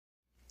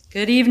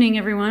Good evening,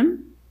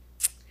 everyone.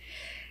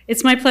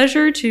 It's my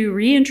pleasure to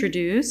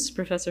reintroduce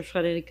Professor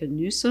Friederike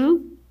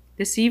Nüssel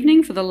this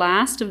evening for the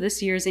last of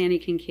this year's Annie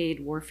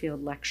Kincaid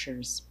Warfield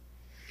Lectures.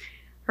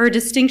 Her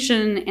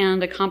distinction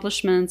and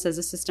accomplishments as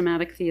a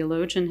systematic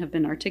theologian have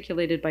been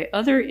articulated by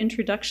other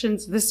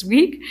introductions this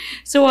week,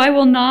 so I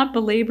will not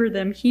belabor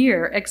them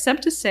here,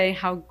 except to say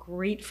how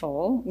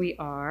grateful we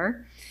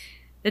are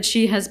that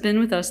she has been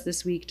with us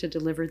this week to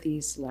deliver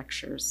these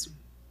lectures.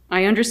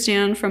 I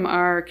understand from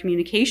our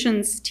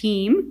communications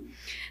team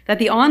that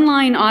the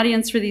online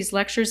audience for these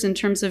lectures in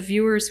terms of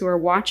viewers who are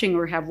watching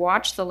or have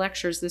watched the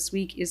lectures this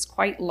week is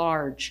quite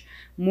large,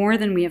 more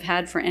than we have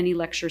had for any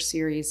lecture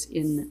series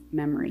in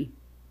memory.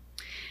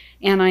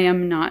 And I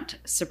am not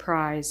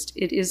surprised.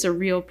 It is a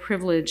real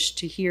privilege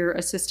to hear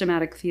a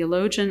systematic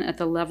theologian at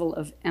the level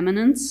of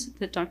eminence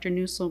that Dr.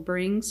 Nüssel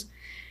brings,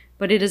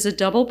 but it is a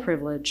double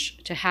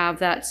privilege to have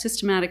that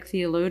systematic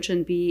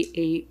theologian be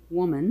a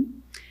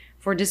woman,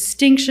 for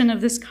distinction of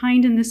this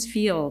kind in this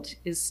field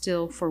is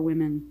still for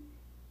women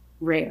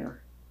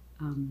rare.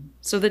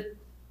 So that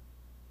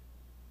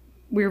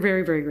we're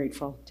very, very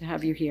grateful to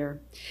have you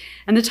here.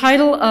 And the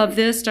title of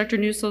this, Dr.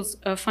 Nüssel's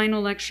final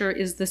lecture,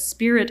 is The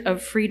Spirit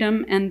of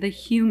Freedom and the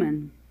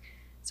Human.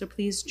 So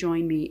please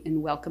join me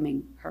in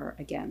welcoming her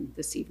again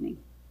this evening.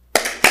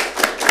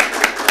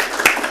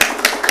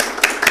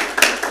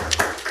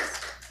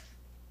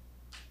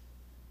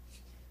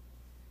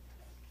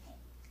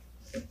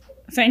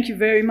 Thank you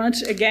very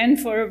much again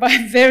for a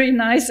very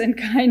nice and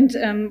kind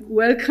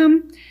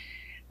welcome.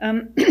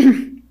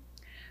 And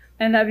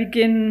I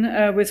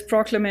begin with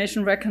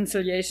proclamation,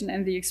 reconciliation,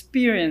 and the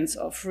experience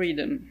of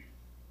freedom.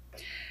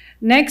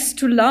 Next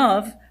to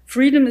love,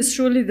 freedom is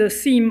surely the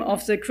theme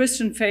of the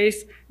Christian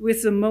faith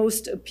with the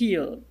most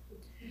appeal.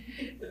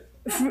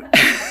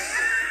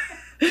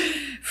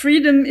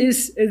 Freedom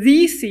is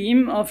the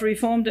theme of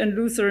Reformed and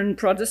Lutheran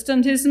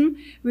Protestantism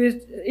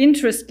with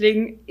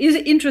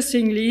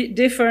interestingly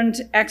different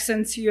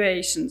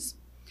accentuations.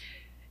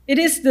 It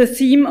is the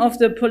theme of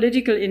the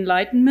political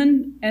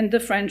Enlightenment and the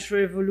French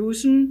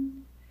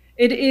Revolution.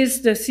 It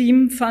is the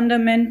theme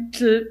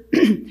fundamental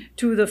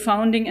to the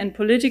founding and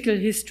political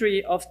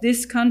history of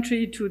this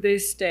country to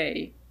this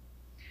day.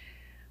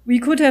 We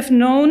could have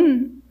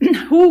known,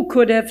 who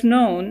could have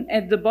known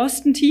at the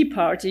Boston Tea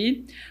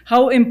Party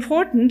how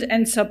important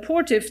and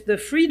supportive the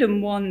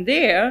freedom won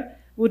there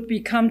would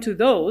become to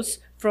those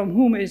from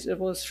whom it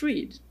was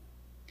freed.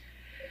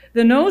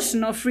 The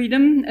notion of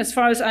freedom, as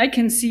far as I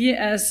can see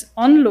as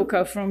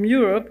onlooker from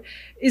Europe,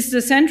 is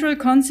the central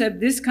concept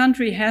this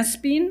country has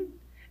been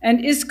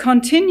and is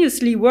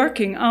continuously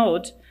working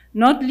out,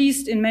 not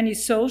least in many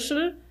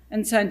social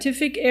and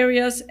scientific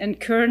areas and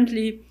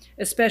currently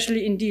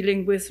especially in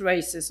dealing with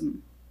racism.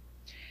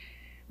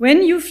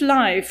 When you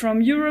fly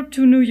from Europe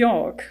to New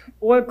York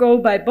or go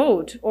by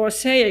boat or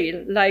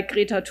sail like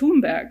Greta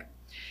Thunberg,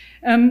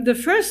 the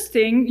first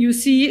thing you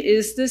see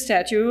is the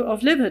Statue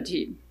of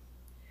Liberty.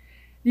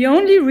 The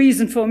only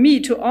reason for me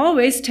to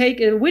always take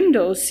a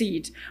window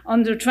seat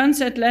on the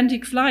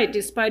transatlantic flight,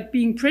 despite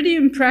being pretty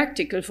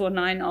impractical for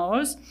 9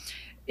 hours,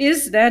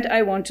 is that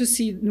I want to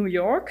see New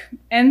York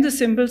and the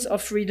symbols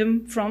of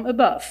freedom from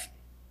above.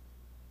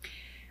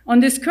 On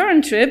this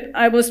current trip,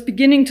 I was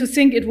beginning to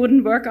think it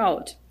wouldn't work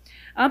out.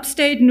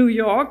 Upstate New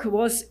York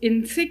was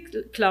in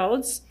thick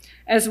clouds,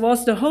 as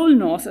was the whole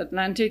North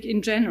Atlantic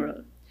in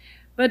general.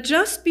 But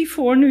just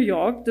before New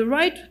York, the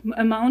right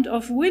amount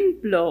of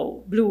wind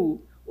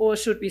blew, or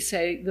should we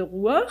say the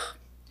Ruhr,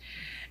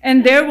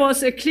 and there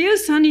was a clear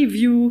sunny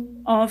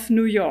view of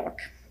New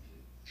York.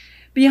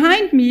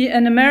 Behind me,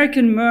 an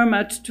American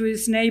murmured to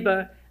his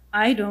neighbor,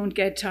 "I don't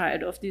get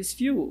tired of this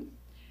view."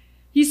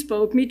 He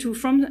spoke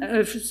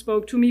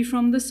to me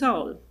from the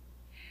soul.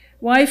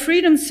 Why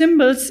freedom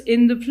symbols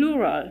in the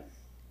plural?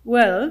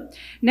 Well,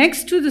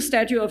 next to the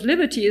Statue of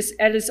Liberty is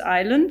Ellis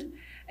Island,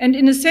 and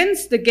in a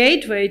sense the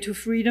gateway to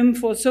freedom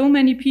for so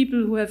many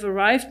people who have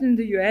arrived in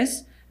the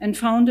US and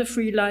found a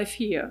free life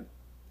here.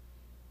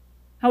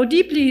 How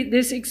deeply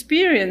this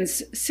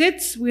experience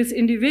sits with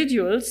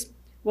individuals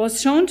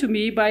was shown to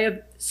me by a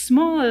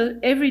small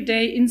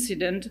everyday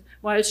incident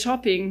while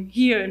shopping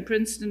here in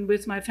Princeton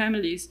with my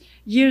families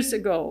years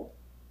ago.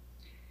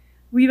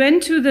 We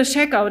went to the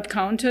checkout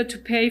counter to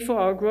pay for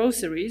our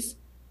groceries,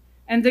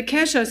 and the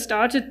cashier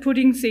started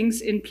putting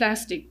things in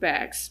plastic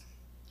bags.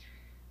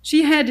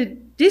 She had a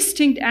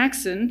distinct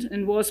accent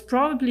and was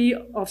probably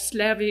of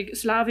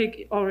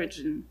Slavic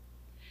origin.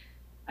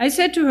 I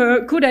said to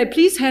her, "Could I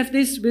please have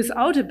this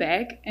without a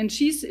bag?" And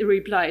she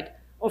replied,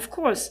 "Of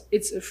course,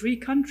 it's a free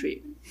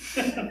country."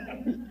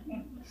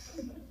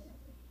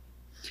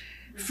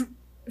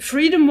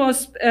 Freedom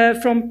was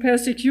from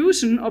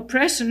persecution,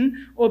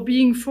 oppression, or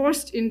being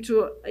forced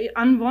into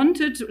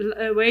unwanted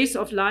ways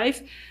of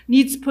life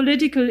needs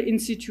political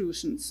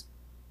institutions.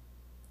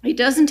 It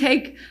doesn't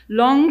take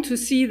long to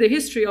see the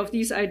history of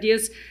these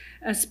ideas,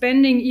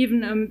 spending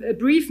even a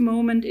brief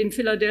moment in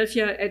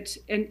Philadelphia at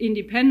an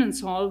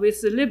Independence Hall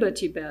with the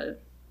Liberty Bell.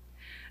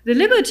 The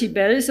Liberty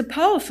Bell is a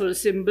powerful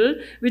symbol,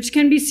 which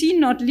can be seen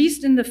not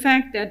least in the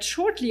fact that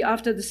shortly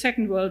after the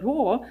Second World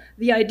War,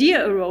 the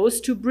idea arose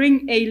to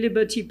bring a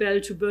Liberty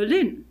Bell to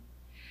Berlin.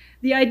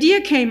 The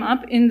idea came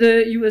up in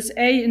the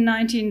USA in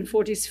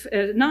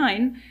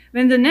 1949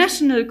 when the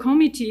National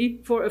Committee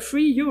for a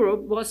Free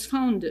Europe was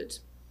founded.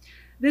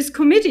 This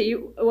committee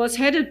was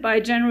headed by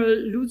General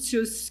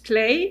Lucius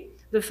Clay,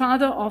 the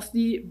father of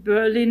the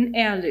Berlin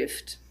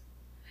Airlift.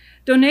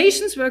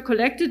 Donations were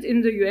collected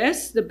in the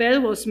US, the bell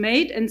was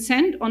made and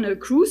sent on a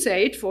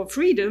crusade for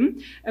freedom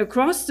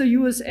across the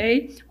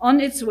USA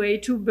on its way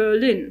to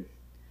Berlin.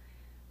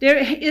 There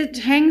it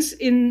hangs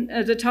in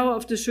the tower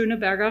of the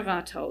Schöneberger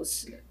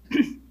Rathaus.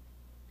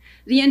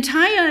 The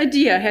entire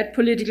idea had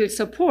political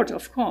support,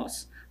 of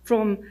course,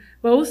 from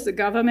both the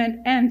government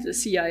and the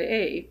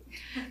CIA.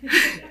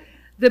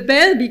 The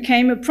bell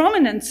became a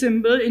prominent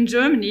symbol in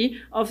Germany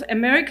of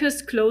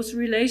America's close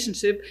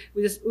relationship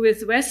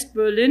with West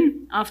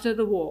Berlin after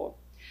the war.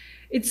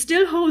 It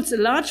still holds a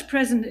large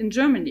presence in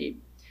Germany.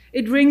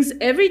 It rings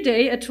every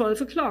day at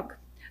 12 o'clock.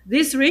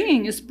 This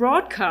ringing is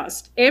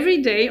broadcast every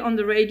day on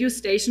the radio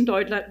station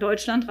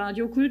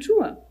Deutschlandradio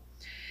Kultur.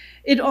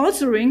 It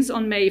also rings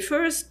on May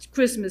 1st,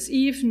 Christmas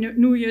Eve,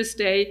 New Year's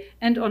Day,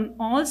 and on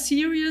all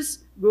serious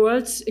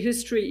world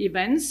history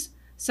events,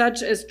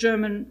 such as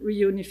German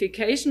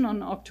reunification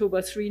on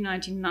October 3,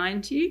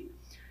 1990,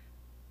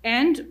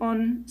 and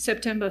on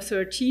September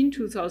 13,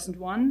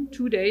 2001,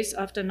 2 days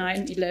after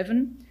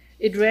 9/11.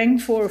 It rang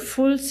for a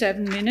full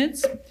 7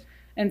 minutes,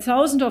 and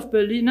thousands of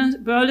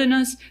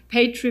Berliners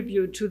paid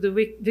tribute to the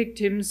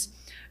victims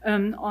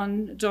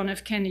on John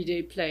F.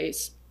 Kennedy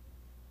Place.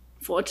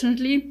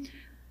 Fortunately,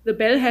 the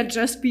bell had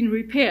just been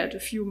repaired a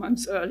few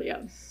months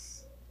earlier.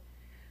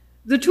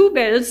 The two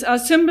bells are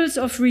symbols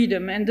of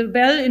freedom, and the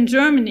bell in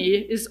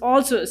Germany is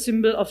also a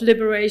symbol of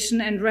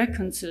liberation and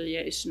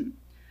reconciliation.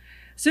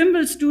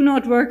 Symbols do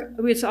not work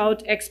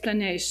without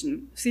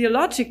explanation.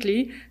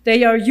 Theologically,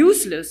 they are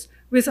useless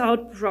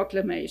without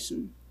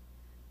proclamation.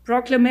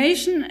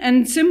 Proclamation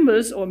and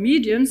symbols or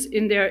mediums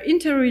in their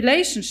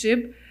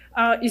interrelationship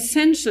are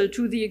essential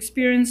to the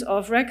experience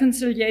of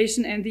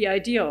reconciliation and the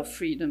idea of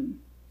freedom.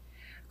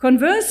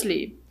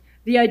 Conversely,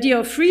 the idea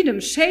of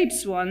freedom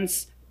shapes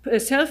one's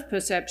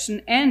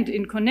self-perception, and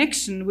in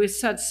connection with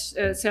such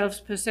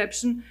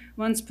self-perception,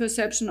 one's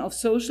perception of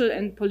social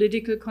and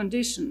political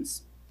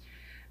conditions.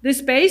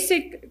 This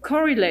basic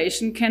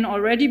correlation can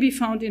already be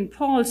found in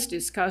Paul's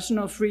discussion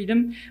of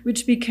freedom,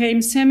 which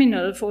became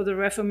seminal for the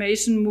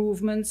Reformation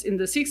movements in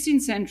the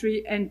 16th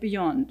century and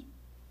beyond.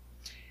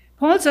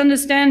 Paul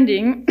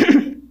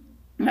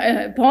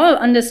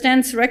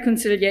understands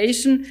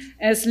reconciliation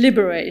as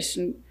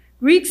liberation.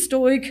 Greek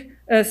Stoic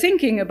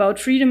thinking about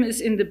freedom is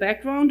in the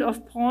background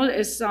of Paul,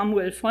 as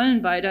Samuel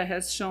Vollenweider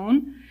has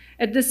shown.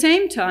 At the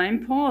same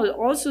time, Paul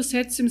also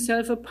sets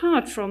himself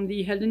apart from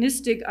the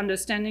Hellenistic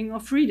understanding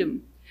of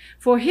freedom.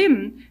 For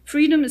him,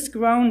 freedom is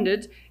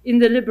grounded in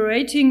the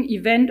liberating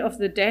event of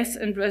the death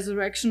and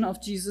resurrection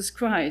of Jesus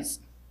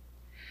Christ.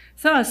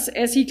 Thus,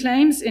 as he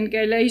claims in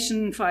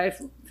Galatians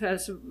 5,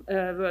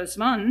 verse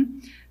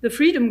 1, to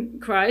freedom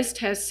Christ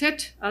has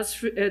set us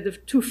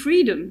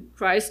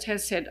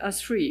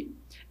free.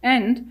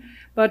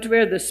 But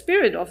where the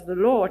Spirit of the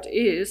Lord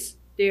is,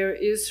 there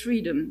is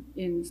freedom,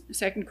 in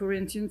 2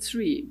 Corinthians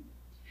 3.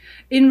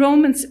 In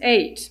Romans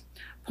 8,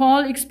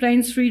 Paul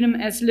explains freedom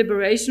as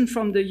liberation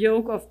from the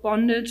yoke of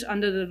bondage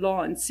under the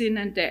law and sin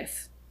and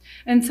death,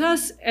 and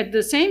thus at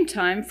the same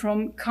time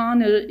from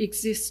carnal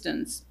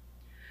existence.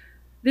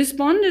 This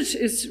bondage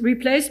is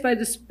replaced by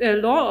the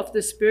law of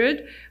the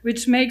Spirit,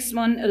 which makes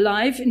one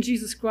alive in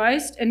Jesus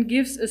Christ and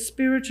gives a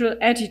spiritual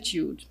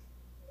attitude.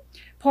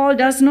 Paul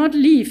does not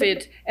leave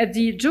it at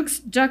the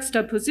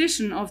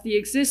juxtaposition of the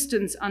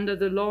existence under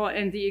the law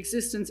and the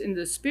existence in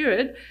the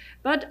Spirit,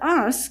 but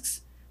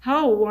asks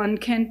how one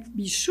can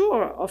be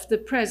sure of the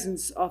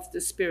presence of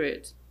the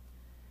Spirit.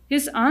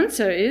 His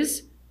answer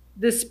is,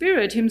 the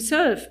Spirit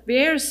himself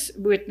bears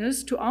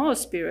witness to our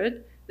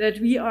spirit that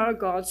we are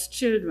God's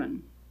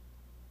children.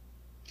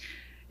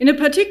 In a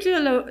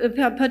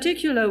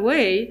particular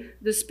way,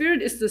 the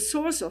Spirit is the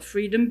source of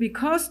freedom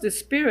because the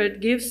Spirit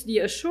gives the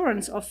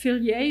assurance of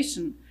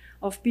filiation,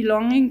 of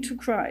belonging to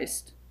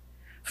Christ.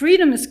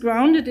 Freedom is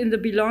grounded in the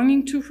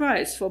belonging to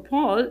Christ. For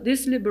Paul,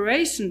 this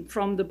liberation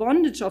from the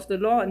bondage of the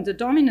law and the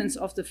dominance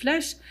of the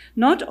flesh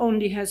not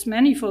only has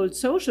manifold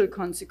social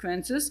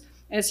consequences,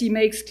 as he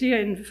makes clear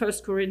in 1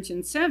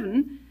 Corinthians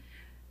 7,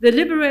 the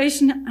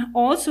liberation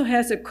also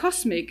has a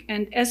cosmic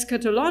and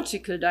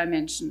eschatological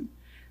dimension.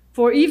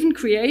 For even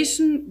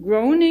creation,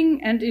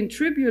 groaning and in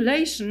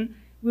tribulation,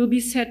 will be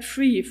set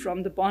free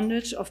from the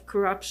bondage of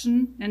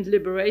corruption and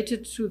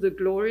liberated to the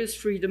glorious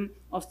freedom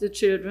of the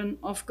children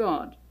of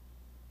God.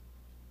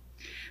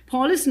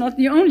 Paul is not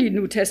the only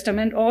New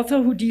Testament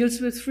author who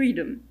deals with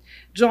freedom.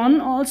 John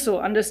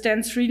also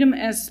understands freedom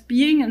as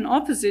being an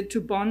opposite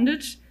to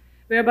bondage,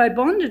 whereby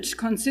bondage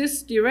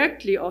consists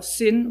directly of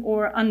sin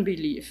or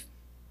unbelief.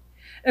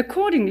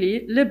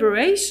 Accordingly,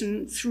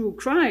 liberation through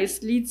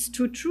Christ leads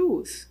to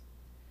truth.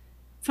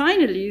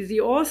 Finally,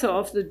 the author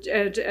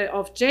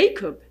of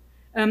Jacob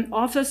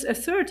offers a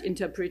third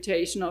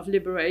interpretation of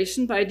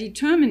liberation by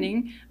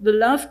determining the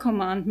love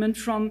commandment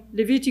from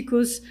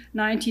Leviticus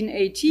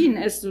 19:18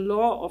 as the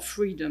law of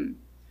freedom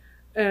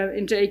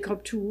in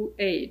Jacob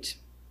 2:8.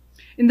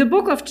 In the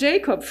book of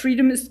Jacob,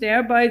 freedom is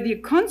thereby the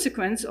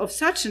consequence of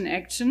such an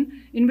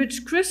action in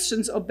which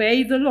Christians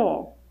obey the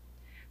law.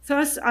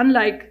 Thus,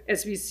 unlike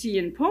as we see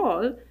in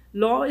Paul,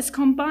 law is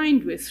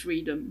combined with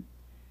freedom.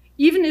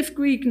 Even if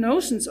Greek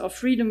notions of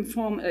freedom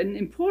form an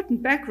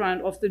important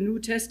background of the New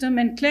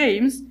Testament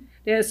claims,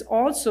 there is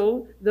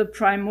also the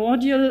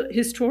primordial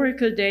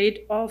historical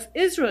date of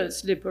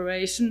Israel's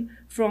liberation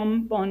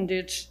from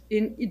bondage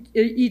in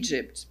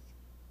Egypt.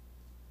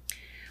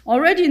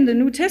 Already in the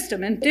New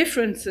Testament,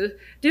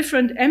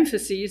 different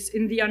emphases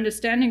in the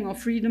understanding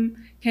of freedom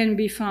can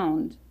be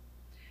found.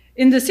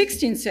 In the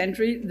 16th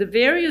century, the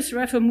various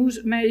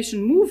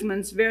Reformation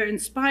movements were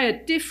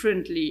inspired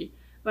differently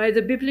by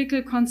the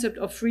biblical concept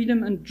of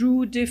freedom and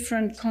drew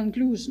different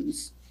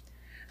conclusions.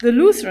 The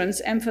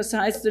Lutherans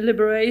emphasized the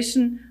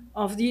liberation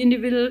of the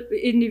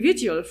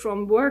individual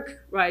from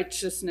work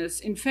righteousness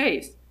in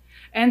faith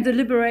and the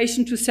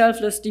liberation to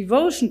selfless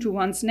devotion to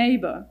one's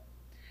neighbor.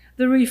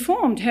 The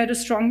Reformed had a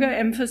stronger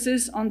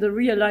emphasis on the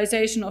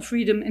realization of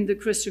freedom in the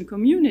Christian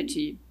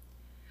community.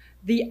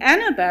 The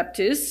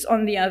Anabaptists,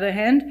 on the other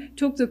hand,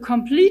 took the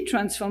complete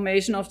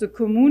transformation of the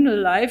communal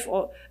life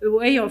or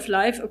way of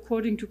life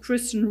according to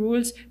Christian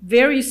rules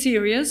very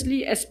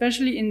seriously,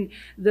 especially in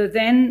the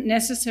then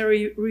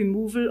necessary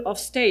removal of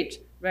state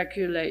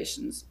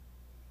regulations.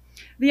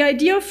 The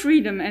idea of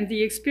freedom and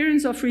the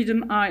experience of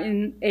freedom are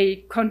in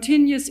a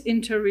continuous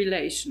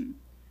interrelation.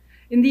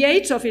 In the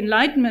age of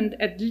enlightenment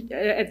at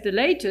the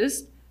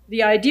latest,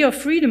 the idea of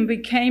freedom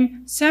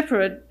became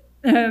separate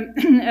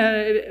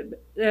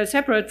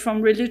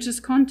from religious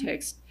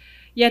context.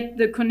 Yet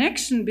the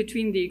connection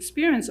between the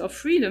experience of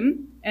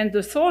freedom and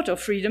the thought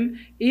of freedom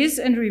is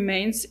and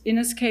remains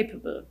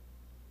inescapable.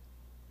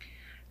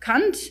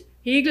 Kant,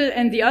 Hegel,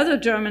 and the other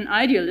German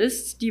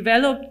idealists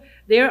developed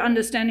their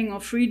understanding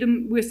of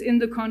freedom within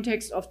the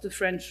context of the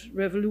French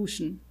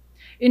Revolution.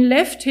 In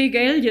left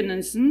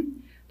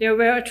Hegelianism, they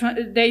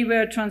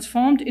were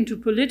transformed into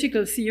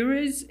political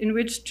theories in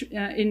which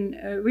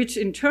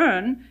in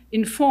turn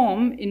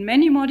inform, in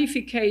many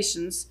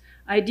modifications,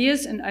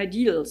 ideas and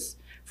ideals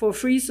for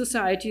free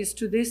societies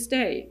to this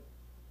day.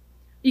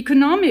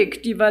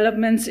 Economic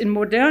developments in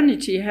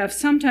modernity have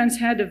sometimes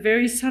had a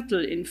very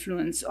subtle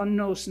influence on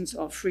notions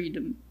of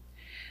freedom.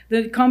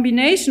 The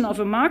combination of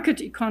a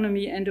market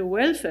economy and a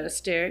welfare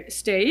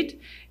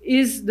state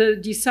is the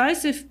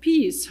decisive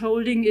piece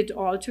holding it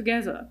all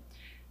together.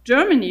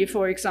 Germany,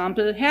 for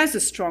example, has a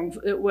strong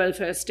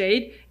welfare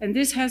state, and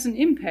this has an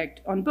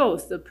impact on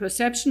both the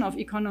perception of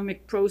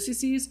economic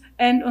processes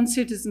and on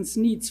citizens'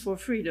 needs for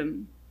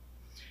freedom.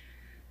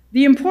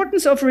 The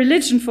importance of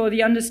religion for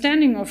the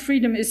understanding of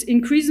freedom is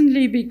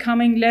increasingly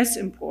becoming less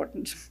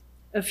important.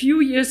 A few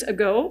years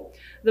ago,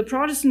 the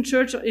Protestant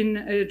Church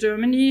in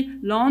Germany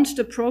launched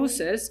a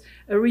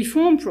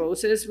reform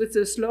process with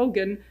the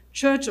slogan,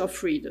 Church of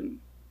Freedom.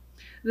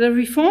 The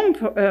reform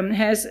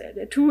has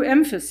two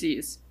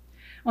emphases.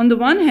 On the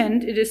one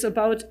hand, it is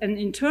about an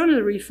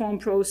internal reform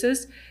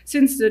process,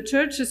 since the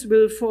churches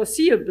will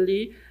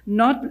foreseeably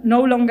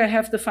no longer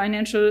have the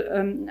financial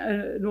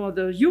nor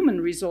the human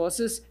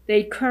resources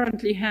they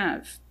currently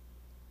have.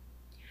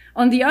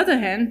 On the other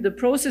hand, the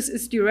process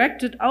is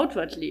directed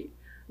outwardly.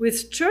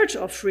 With Church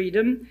of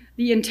Freedom,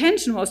 the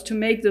intention was to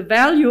make the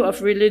value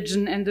of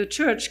religion and the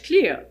church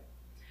clear.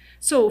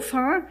 So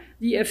far,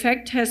 the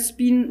effect has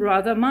been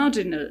rather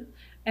marginal.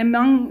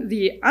 Among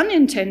the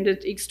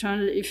unintended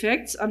external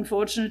effects,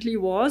 unfortunately,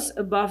 was,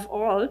 above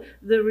all,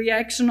 the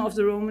reaction of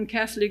the Roman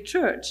Catholic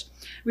Church,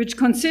 which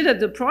considered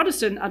the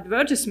Protestant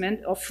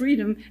advertisement of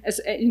freedom as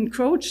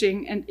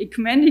encroaching and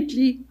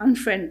ecumenically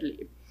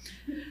unfriendly.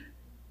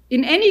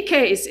 In any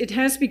case, it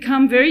has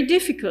become very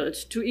difficult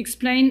to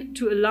explain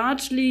to a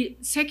largely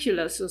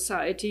secular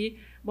society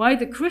why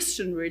the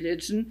Christian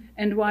religion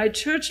and why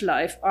church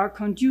life are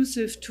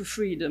conducive to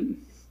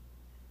freedom.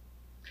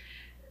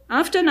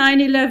 After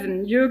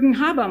 9/11, Jürgen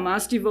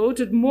Habermas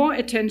devoted more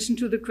attention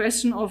to the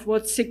question of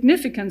what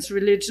significance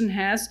religion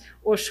has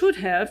or should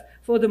have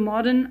for the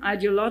modern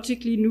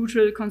ideologically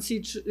neutral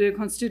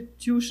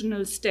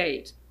constitutional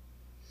state.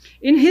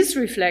 In his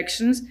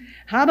reflections,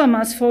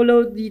 Habermas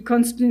followed the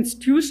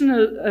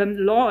constitutional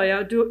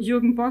lawyer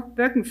Jürgen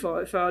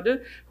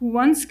Böckenförde, who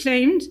once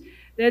claimed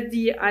that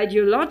the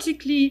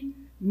ideologically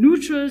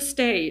neutral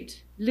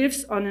state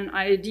lives on an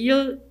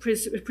ideal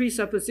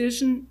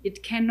presupposition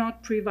it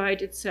cannot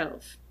provide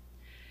itself.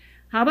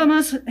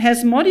 Habermas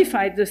has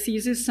modified the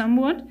thesis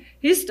somewhat.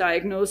 His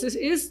diagnosis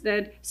is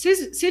that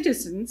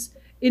citizens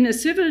in a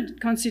civil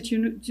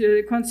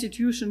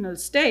constitutional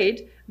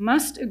state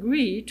must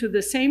agree to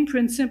the same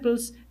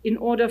principles in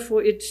order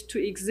for it to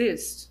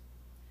exist.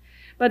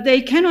 But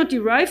they cannot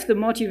derive the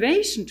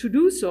motivation to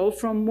do so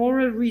from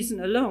moral reason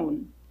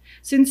alone,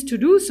 since to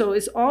do so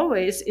is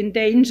always in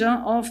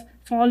danger of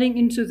falling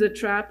into the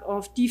trap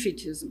of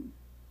defeatism.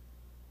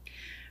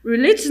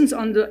 Religions,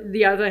 on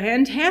the other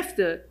hand, have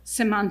the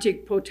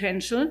semantic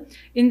potential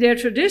in their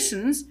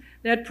traditions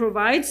that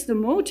provides the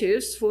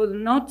motives for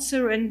not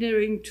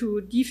surrendering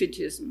to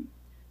defeatism.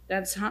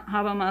 That's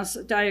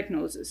Habermas'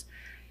 diagnosis.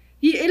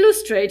 He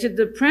illustrated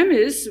the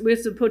premise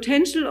with the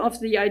potential of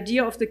the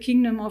idea of the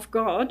kingdom of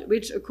God,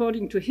 which,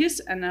 according to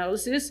his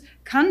analysis,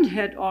 Kant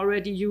had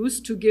already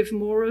used to give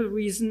moral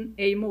reason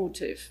a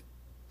motive.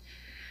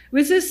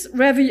 With this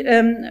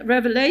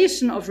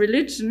revelation of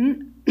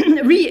religion,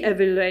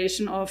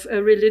 re-evaluation of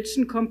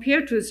religion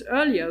compared to his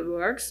earlier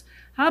works,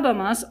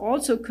 Habermas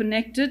also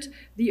connected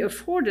the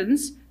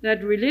affordance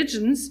that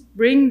religions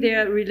bring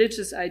their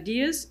religious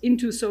ideas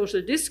into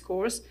social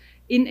discourse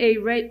in a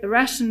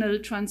rational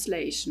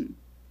translation.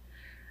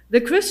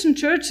 The Christian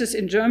churches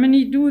in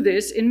Germany do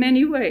this in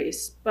many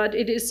ways, but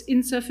it is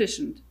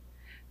insufficient.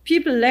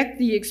 People lack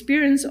the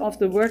experience of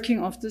the working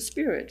of the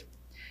Spirit.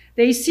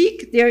 They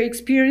seek their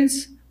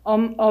experience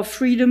of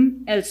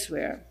freedom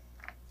elsewhere.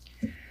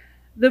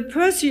 The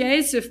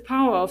persuasive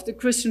power of the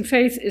Christian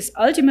faith is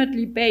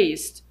ultimately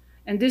based,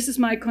 and this is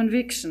my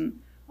conviction,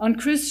 on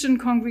Christian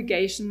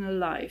congregational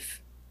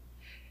life.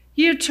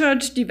 Here,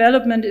 church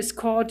development is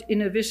caught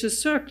in a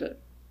vicious circle.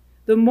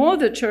 The more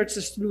the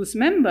churches lose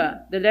members,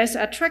 the less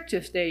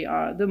attractive they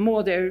are, the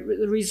more their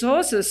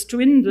resources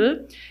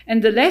dwindle,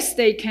 and the less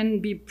they can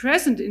be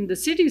present in the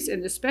cities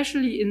and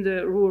especially in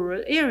the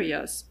rural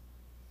areas.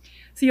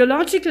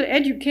 Theological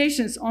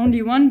education is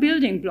only one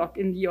building block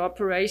in the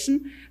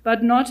operation,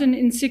 but not an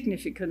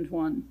insignificant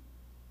one.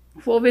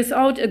 For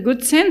without a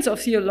good sense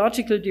of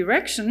theological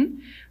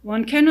direction,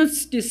 one cannot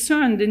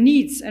discern the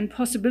needs and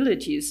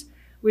possibilities,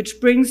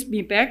 which brings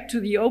me back to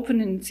the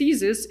opening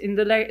thesis in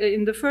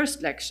the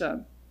first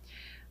lecture.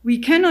 We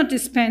cannot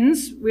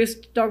dispense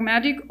with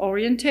dogmatic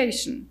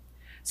orientation.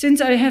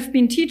 Since I have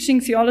been teaching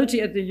theology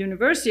at the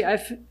university,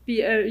 I've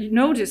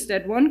noticed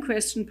that one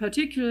question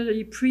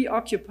particularly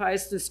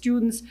preoccupies the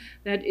students,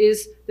 that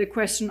is the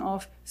question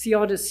of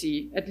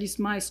theodicy, at least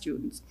my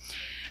students.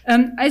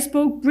 I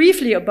spoke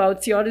briefly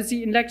about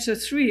theodicy in lecture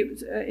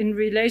 3 in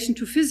relation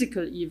to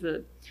physical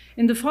evil.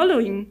 In the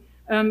following,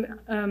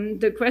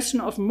 the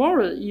question of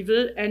moral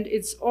evil and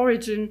its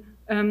origin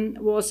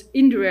was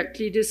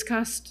indirectly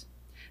discussed.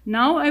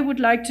 Now I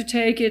would like to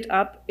take it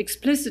up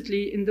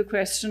explicitly in the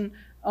question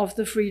of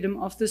the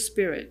freedom of the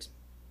Spirit.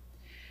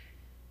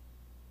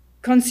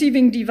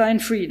 Conceiving divine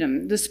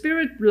freedom. The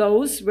Spirit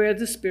blows where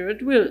the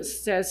Spirit wills,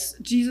 says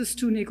Jesus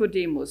to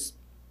Nicodemus.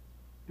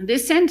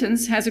 This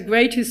sentence has a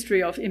great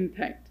history of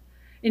impact.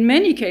 In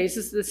many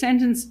cases, the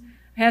sentence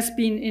has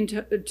been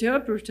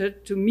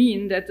interpreted to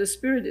mean that the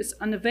Spirit is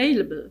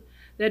unavailable,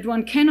 that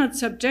one cannot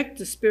subject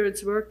the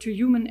Spirit's work to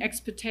human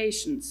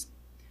expectations.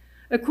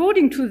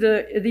 According to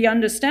the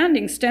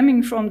understanding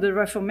stemming from the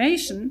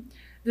Reformation,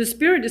 the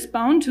Spirit is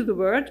bound to the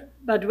Word,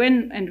 but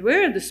when and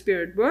where the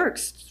Spirit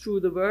works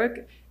through the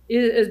Word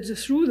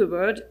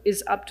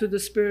is up to the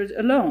Spirit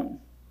alone.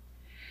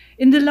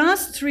 In the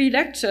last 3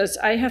 lectures,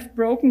 I have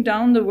broken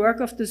down the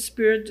work of the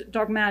Spirit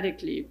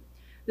dogmatically.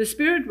 The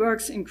Spirit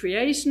works in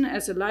creation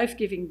as a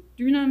life-giving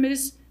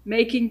dynamis,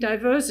 making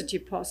diversity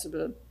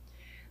possible.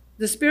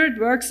 The Spirit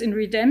works in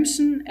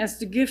redemption as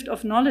the gift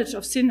of knowledge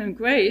of sin and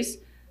grace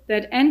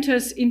that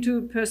enters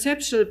into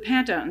perceptual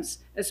patterns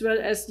as well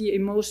as the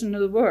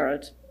emotional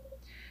world.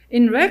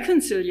 In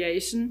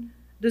reconciliation,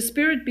 the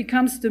Spirit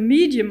becomes the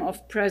medium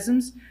of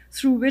presence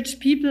through which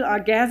people are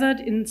gathered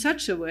in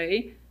such a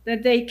way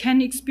that they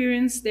can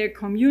experience their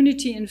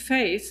community in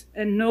faith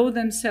and know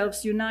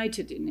themselves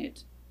united in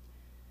it.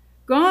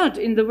 God,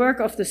 in the work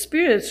of the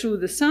Spirit through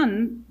the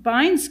Son,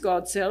 binds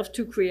God's self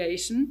to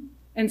creation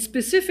and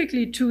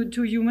specifically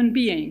to human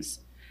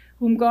beings,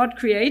 whom God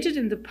created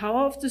in the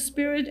power of the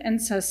Spirit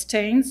and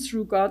sustains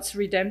through God's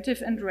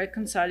redemptive and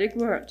reconciling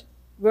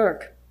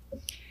work.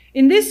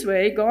 In this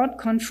way, God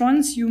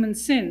confronts human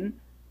sin,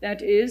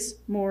 that is,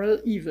 moral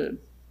evil.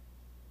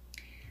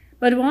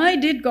 But why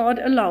did God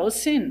allow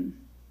sin?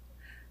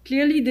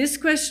 Clearly, this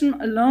question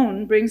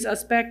alone brings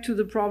us back to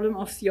the problem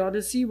of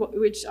theodicy,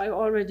 which I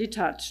already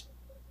touched.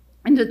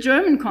 In the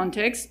German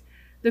context,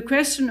 the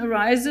question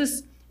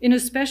arises in a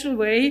special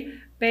way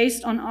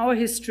based on our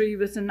history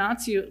with the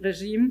Nazi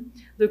regime,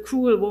 the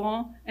cruel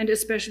war, and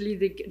especially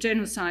the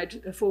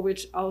genocide for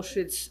which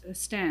Auschwitz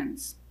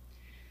stands.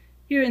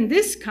 Here in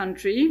this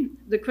country,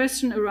 the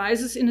question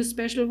arises in a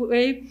special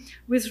way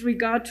with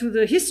regard to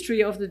the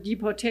history of the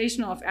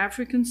deportation of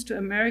Africans to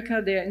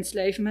America, their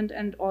enslavement,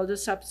 and all the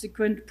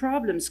subsequent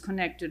problems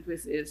connected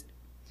with it.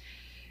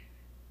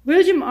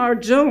 William R.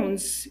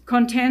 Jones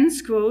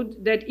contends,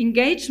 quote, that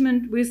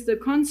engagement with the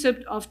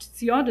concept of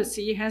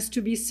theodicy has to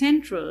be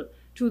central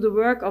to the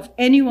work of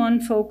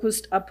anyone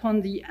focused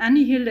upon the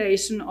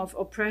annihilation of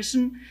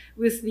oppression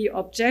with the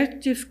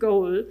objective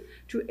goal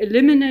to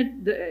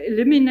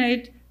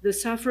eliminate the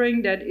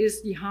suffering that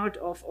is the heart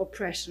of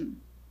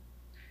oppression.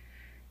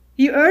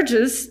 He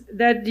urges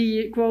that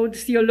the, quote,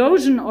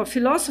 theologian or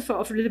philosopher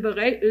of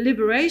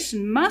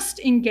liberation must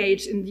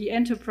engage in the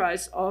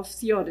enterprise of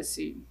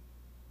theodicy,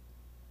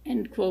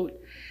 end quote.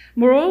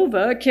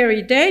 Moreover,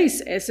 Carrie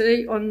Day's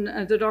essay on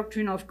the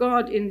doctrine of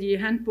God in the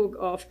Handbook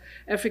of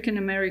African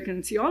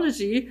American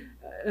Theology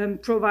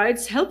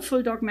provides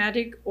helpful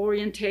dogmatic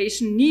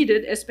orientation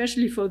needed,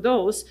 especially for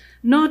those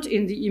not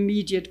in the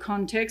immediate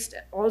context,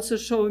 also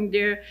showing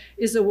there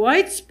is a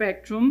wide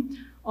spectrum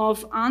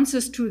of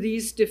answers to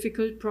these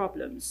difficult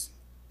problems.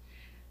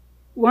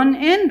 One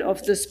end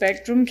of the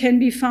spectrum can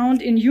be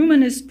found in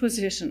humanist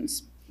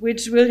positions,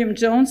 which William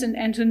Jones and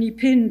Anthony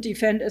Pinn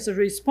defend as a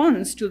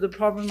response to the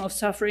problem of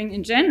suffering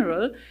in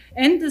general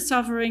and the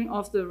suffering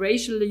of the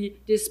racially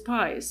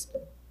despised.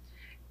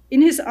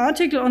 In his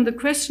article on the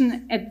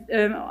question at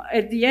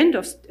the end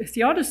of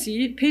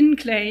Theodicy, Pinn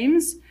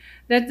claims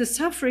that the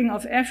suffering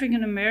of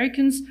African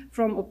Americans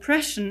from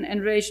oppression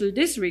and racial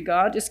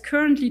disregard is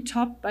currently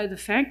topped by the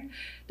fact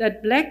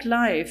that black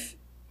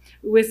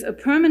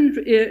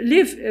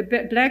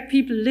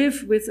people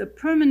live with a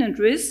permanent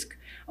risk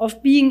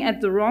of being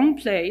at the wrong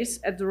place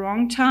at the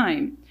wrong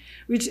time,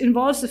 which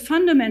involves a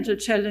fundamental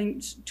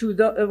challenge to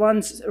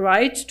one's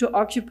right to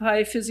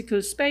occupy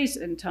physical space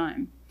and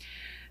time.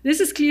 This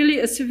is clearly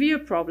a severe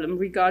problem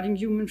regarding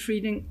human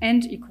freedom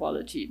and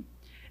equality.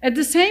 At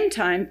the same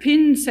time,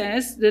 Pinn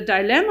says the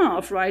dilemma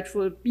of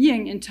rightful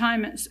being in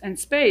time and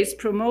space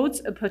promotes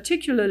a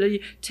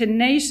particularly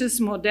tenacious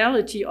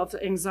modality of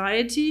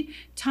anxiety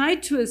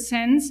tied to a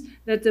sense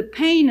that the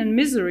pain and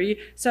misery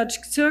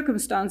such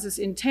circumstances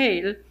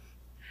entail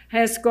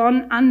has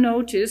gone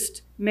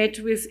unnoticed, met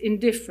with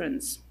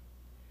indifference.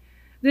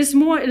 This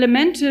more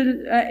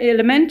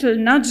elemental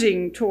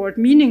nudging toward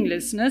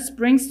meaninglessness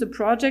brings the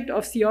project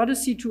of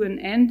theodicy to an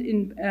end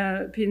in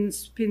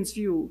Pinn's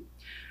view.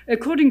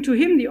 According to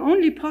him, the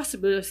only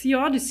possible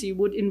theodicy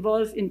would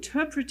involve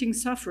interpreting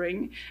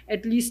suffering,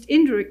 at least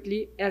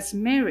indirectly, as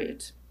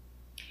merit.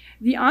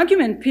 The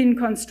argument Pinn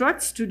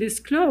constructs to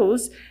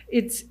disclose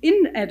its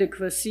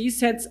inadequacy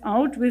sets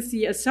out with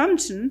the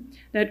assumption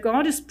that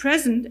God is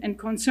present and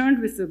concerned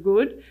with the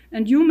good,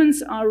 and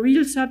humans are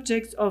real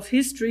subjects of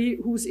history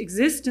whose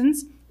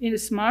existence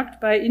is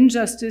marked by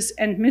injustice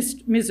and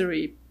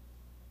misery,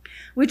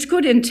 which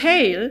could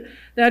entail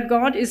that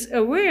God is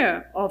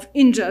aware of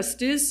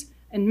injustice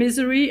and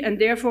misery and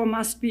therefore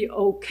must be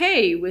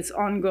okay with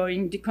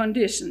ongoing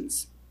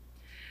conditions.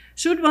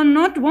 Should one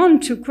not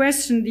want to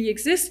question the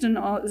existence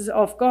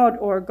of God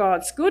or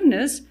God's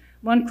goodness,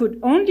 one could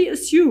only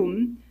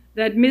assume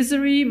that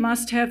misery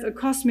must have a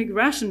cosmic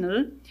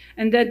rationale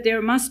and that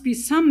there must be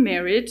some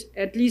merit,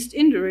 at least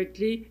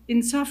indirectly,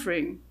 in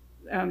suffering,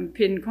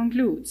 Pinn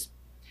concludes.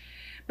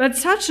 But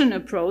such an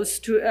approach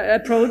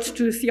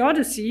to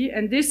theodicy,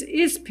 and this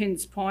is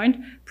Pinn's point,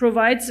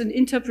 provides an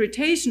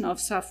interpretation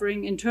of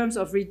suffering in terms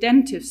of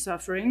redemptive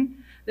suffering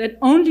that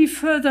only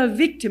further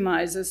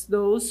victimizes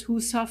those who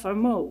suffer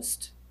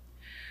most.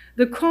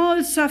 To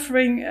call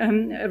suffering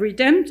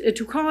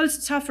redemptive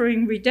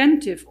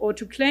or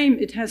to claim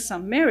it has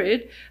some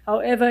merit,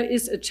 however,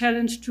 is a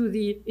challenge to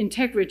the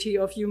integrity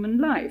of human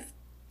life.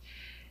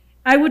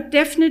 I would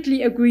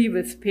definitely agree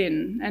with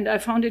Pinn, and I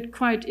found it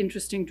quite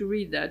interesting to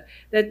read that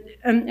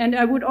and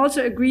I would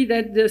also agree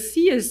that the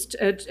theist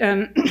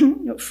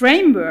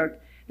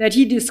framework that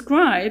he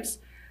describes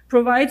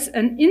provides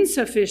an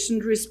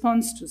insufficient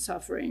response to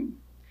suffering.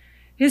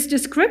 His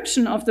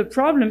description of the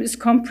problem is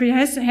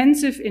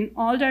comprehensive in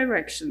all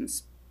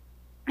directions.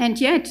 And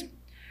yet,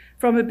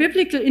 from a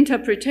biblical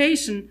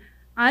interpretation,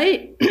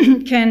 I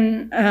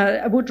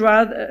would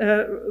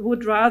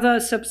rather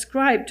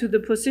subscribe to the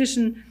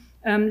position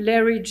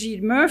Larry G.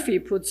 Murphy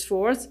puts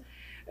forth,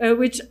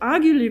 which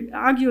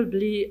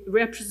arguably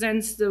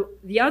represents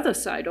the other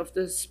side of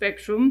the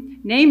spectrum,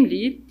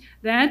 namely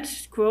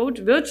that, quote,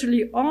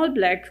 virtually all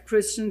Black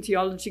Christian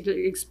theological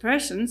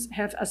expressions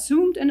have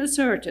assumed and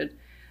asserted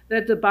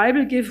that the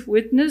Bible gives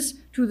witness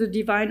to the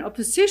divine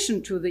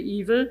opposition to the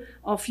evil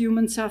of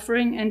human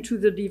suffering and to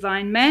the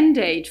divine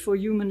mandate for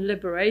human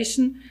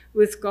liberation,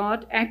 with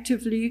God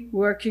actively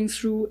working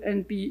through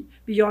and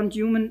beyond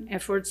human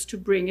efforts to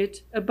bring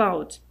it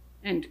about,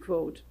 end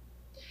quote.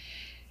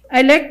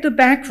 I lack the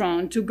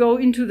background to go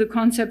into the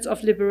concepts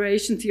of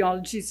liberation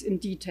theologies in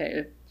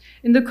detail.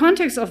 In the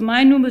context of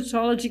my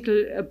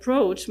pneumatological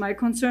approach, my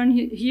concern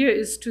here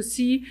is to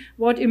see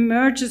what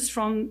emerges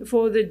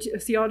for the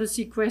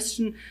theodicy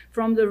question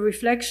from the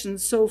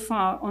reflections so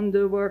far on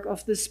the work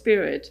of the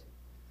Spirit.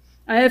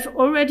 I have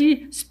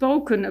already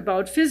spoken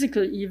about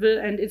physical evil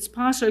and its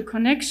partial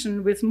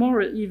connection with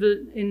moral evil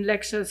in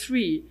Lecture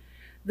 3.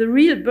 The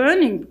real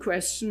burning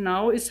question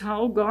now is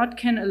how God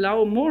can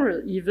allow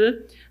moral evil,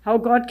 how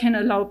God can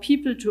allow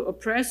people to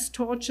oppress,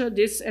 torture,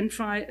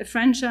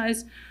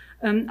 disenfranchise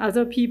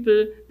other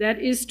people,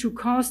 that is, to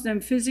cause them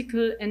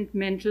physical and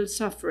mental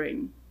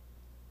suffering.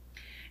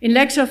 In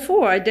Lecture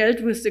 4, I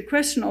dealt with the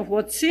question of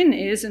what sin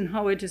is and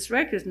how it is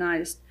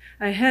recognized.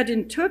 I had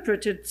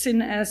interpreted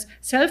sin as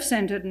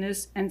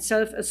self-centeredness and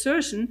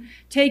self-assertion,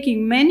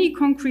 taking many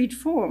concrete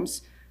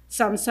forms,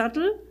 some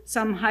subtle,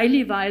 some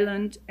highly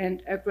violent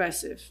and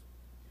aggressive.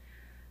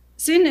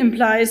 Sin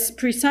implies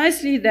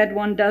precisely that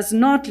one does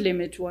not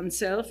limit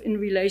oneself in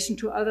relation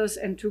to others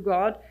and to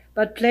God,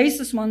 but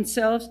places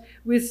oneself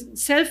with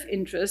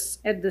self-interests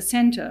at the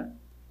center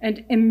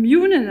and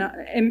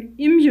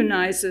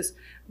immunizes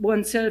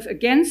oneself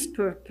against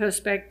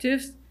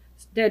perspectives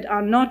that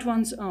are not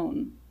one's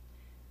own.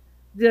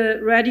 The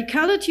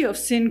radicality of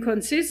sin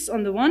consists,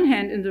 on the one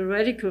hand, in the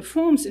radical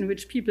forms in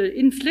which people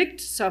inflict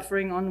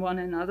suffering on one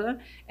another,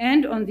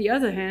 and on the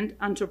other hand,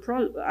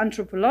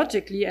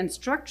 anthropologically and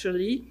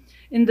structurally,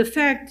 in the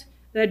fact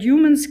that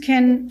humans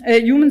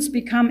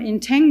become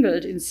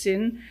entangled in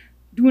sin,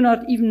 do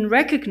not even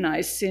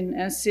recognize sin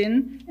as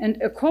sin, and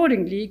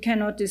accordingly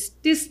cannot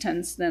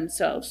distance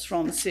themselves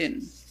from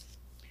sin.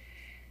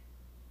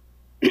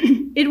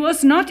 It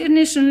was not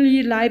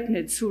initially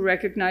Leibniz who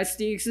recognized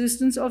the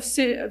existence of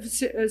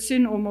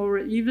sin or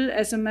moral evil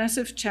as a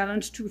massive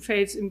challenge to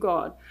faith in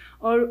God.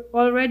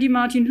 Already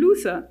Martin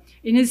Luther,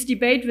 in his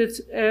debate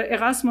with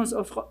Erasmus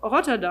of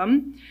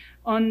Rotterdam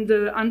on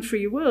the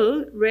unfree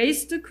will,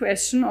 raised the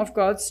question of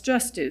God's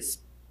justice.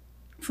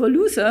 For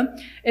Luther,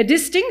 a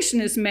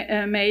distinction is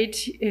made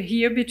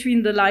here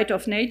between the light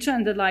of nature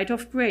and the light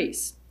of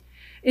grace.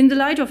 In the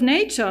light of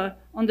nature,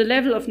 on the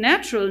level of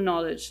natural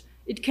knowledge,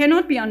 it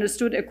cannot be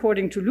understood,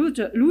 according to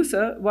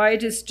Luther, why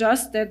it is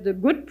just that the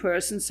good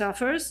person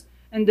suffers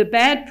and the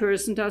bad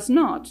person does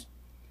not.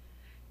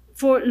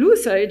 For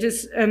Luther,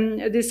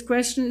 this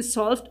question is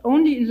solved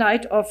only in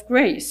light of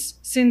grace,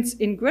 since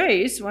in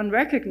grace one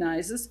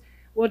recognizes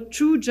what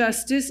true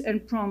justice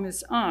and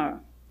promise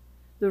are.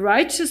 The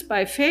righteous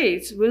by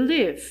faith will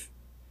live.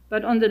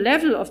 But on the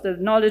level of the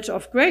knowledge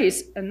of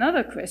grace,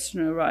 another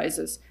question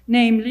arises,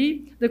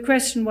 namely the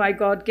question why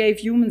God gave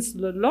humans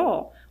the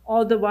law,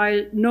 all the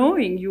while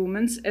knowing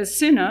humans as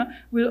sinner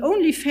will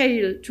only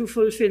fail to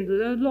fulfill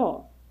the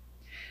law.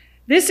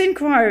 This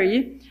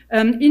inquiry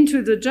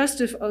into the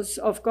justice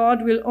of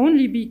God will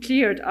only be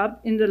cleared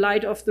up in the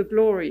light of the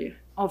glory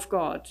of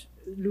God,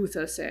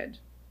 Luther said.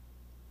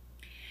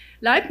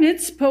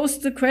 Leibniz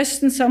posed the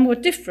question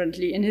somewhat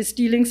differently in his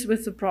dealings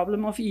with the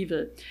problem of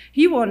evil.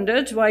 He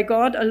wondered why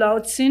God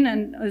allowed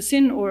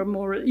sin or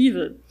moral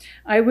evil.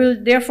 I will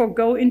therefore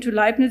go into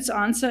Leibniz's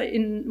answer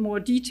in more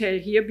detail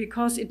here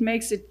because it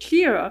makes it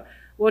clearer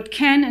what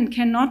can and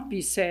cannot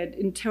be said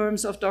in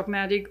terms of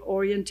dogmatic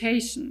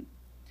orientation.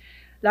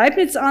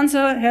 Leibniz's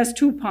answer has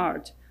two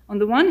parts. On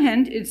the one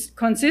hand, it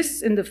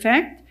consists in the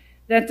fact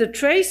that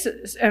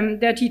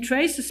he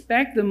traces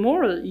back the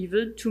moral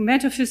evil to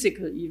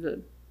metaphysical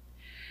evil.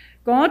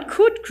 God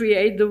could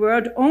create the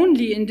world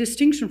only in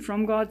distinction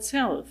from God's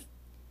self.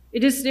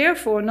 It is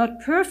therefore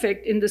not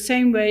perfect in the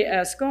same way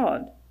as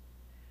God.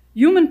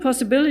 Human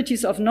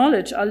possibilities of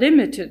knowledge are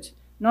limited,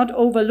 not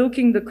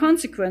overlooking the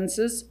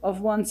consequences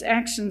of one's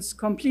actions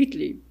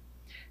completely.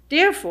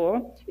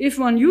 Therefore, if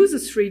one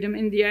uses freedom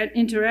in the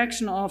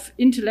interaction of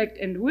intellect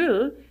and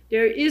will,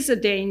 there is a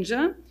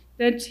danger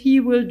that he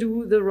will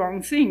do the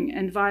wrong thing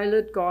and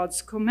violate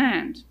God's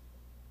command.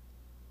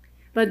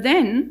 But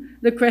then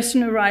the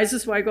question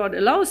arises why God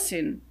allows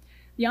sin.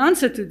 The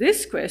answer to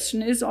this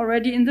question is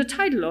already in the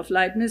title of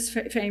Leibniz's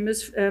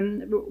famous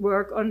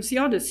work on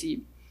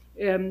theodicy.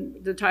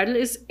 The title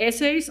is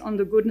Essays on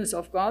the Goodness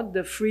of God,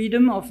 the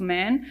Freedom of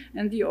Man,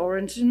 and the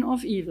Origin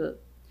of Evil.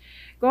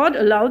 God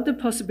allowed the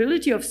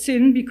possibility of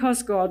sin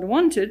because God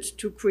wanted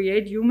to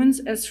create humans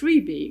as free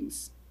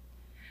beings.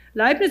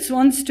 Leibniz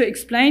wants to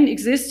explain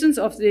existence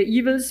of the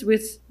evils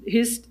with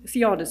his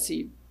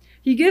theodicy.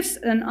 He gives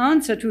an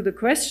answer to the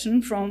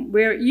question from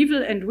where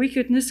evil and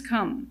wickedness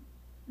come,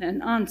 an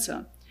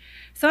answer.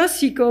 Thus,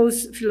 he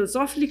goes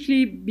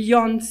philosophically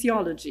beyond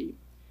theology.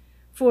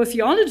 For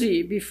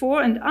theology,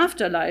 before and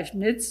after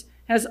Leibniz,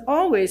 has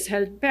always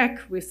held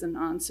back with an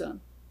answer.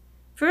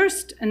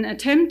 First, an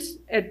attempt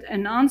at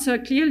an answer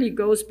clearly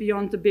goes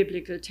beyond the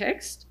biblical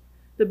text.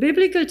 The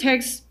biblical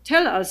texts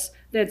tell us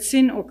that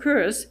sin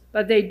occurs,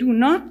 but they do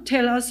not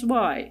tell us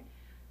why.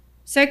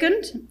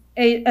 Second,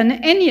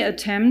 any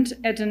attempt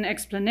at an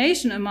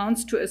explanation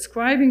amounts to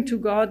ascribing to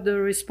God the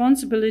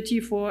responsibility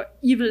for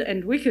evil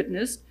and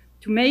wickedness,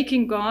 to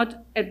making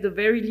God, at the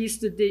very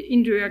least, the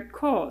indirect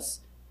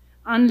cause,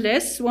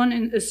 unless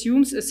one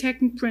assumes a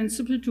second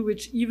principle to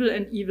which evil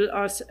and evil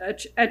are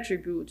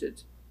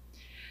attributed.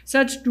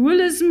 Such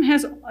dualism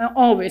has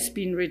always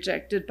been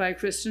rejected by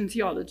Christian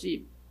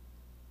theology.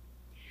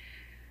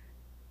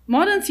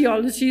 Modern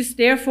theologies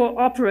therefore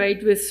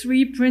operate with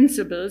three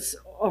principles,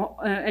 or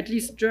at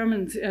least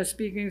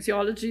German-speaking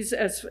theologies,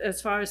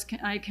 as far as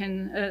I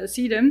can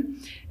see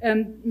them.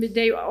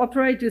 They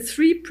operate with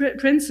three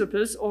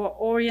principles or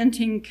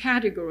orienting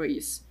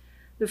categories.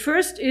 The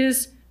first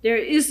is there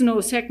is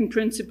no second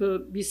principle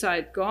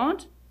beside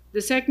God.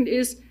 The second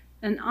is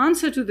an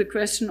answer to the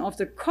question of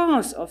the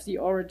cause of the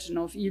origin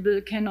of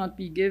evil cannot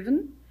be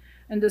given.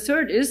 And the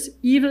third is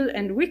evil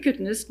and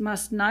wickedness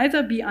must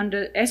neither be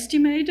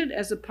underestimated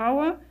as a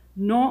power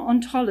nor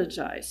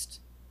ontologized.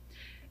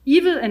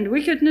 Evil and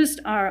wickedness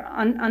are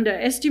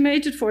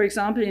underestimated, for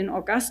example, in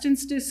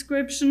Augustine's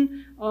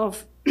description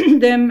of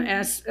them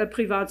as a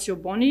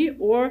privatio boni,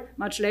 or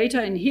much later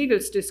in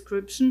Hegel's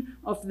description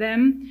of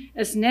them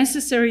as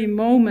necessary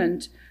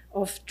moment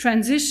of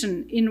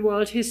transition in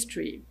world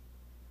history.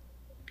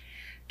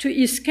 To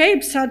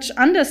escape such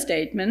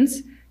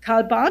understatements,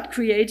 Karl Barth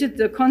created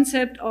the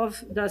concept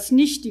of das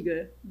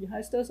Nichtige. Wie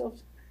heißt das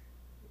auf?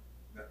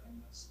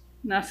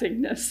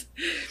 Nothingness.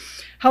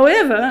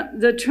 However,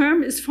 the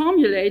term is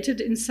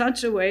formulated in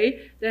such a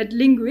way that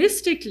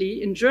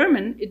linguistically in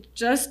German it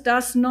just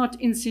does not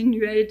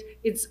insinuate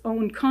its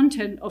own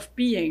content of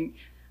being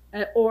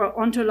or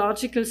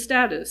ontological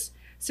status,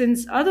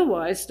 since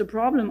otherwise the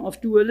problem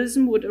of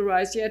dualism would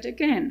arise yet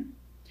again.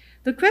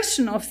 The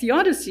question of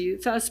theodicy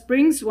thus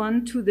brings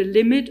one to the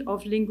limit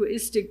of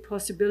linguistic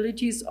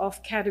possibilities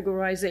of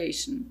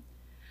categorization.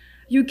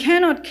 You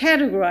cannot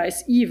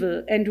categorize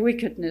evil and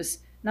wickedness,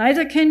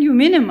 neither can you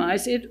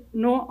minimize it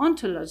nor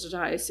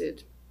ontologize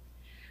it.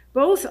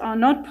 Both are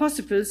not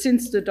possible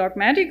since the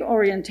dogmatic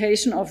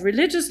orientation of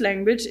religious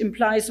language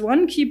implies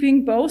one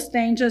keeping both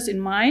dangers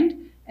in mind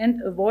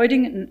and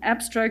avoiding an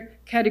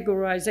abstract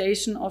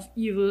categorization of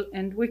evil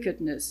and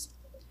wickedness.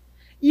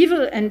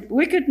 Evil and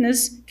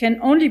wickedness can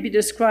only be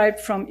described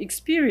from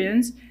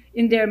experience.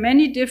 In their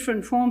many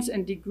different forms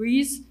and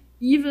degrees,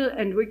 evil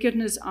and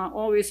wickedness are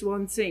always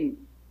one thing: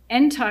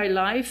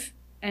 anti-life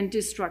and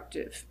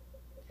destructive.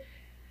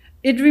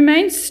 It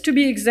remains to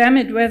be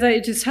examined whether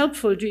it is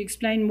helpful to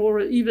explain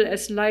moral evil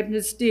as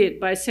Leibniz did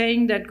by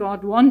saying that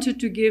God wanted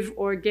to give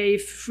or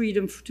gave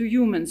freedom to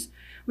humans,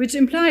 which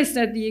implies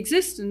that the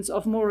existence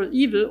of moral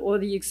evil or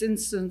the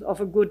existence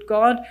of a good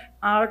God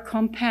are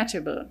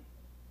compatible.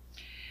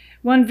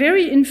 One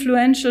very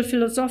influential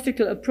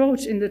philosophical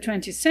approach in the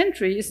 20th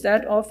century is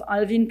that of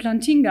Alvin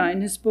Plantinga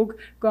in his book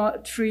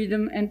God,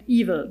 Freedom and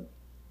Evil.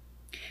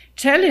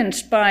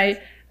 Challenged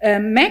by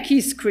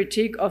Mackey's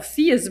critique of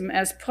theism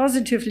as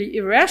positively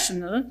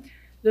irrational,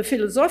 the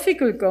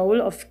philosophical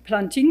goal of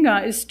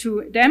Plantinga is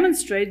to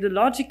demonstrate the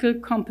logical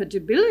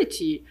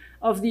compatibility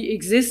of the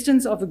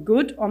existence of a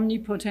good,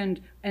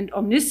 omnipotent, and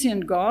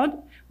omniscient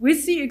God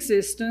with the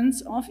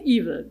existence of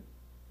evil.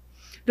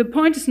 The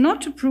point is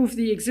not to prove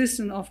the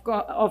existence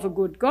of a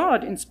good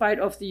God in spite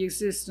of the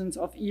existence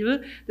of evil.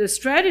 The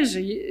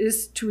strategy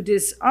is to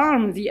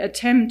disarm the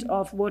attempt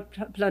of what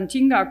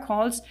Plantinga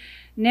calls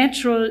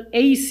natural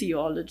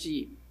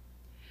atheology.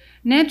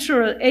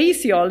 Natural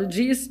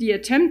atheology is the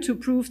attempt to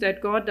prove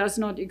that God does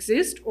not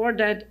exist, or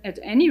that at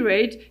any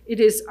rate it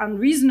is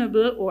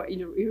unreasonable or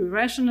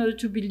irrational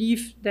to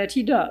believe that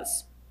he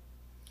does.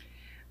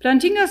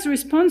 Plantinga's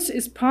response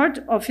is part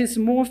of his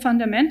more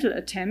fundamental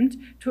attempt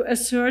to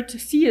assert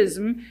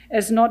theism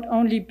as not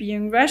only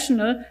being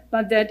rational,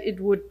 but that it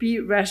would be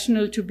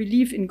rational to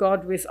believe in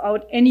God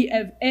without any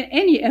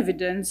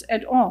evidence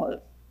at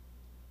all.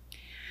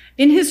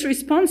 In his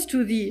response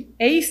to the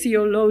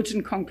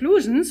atheologian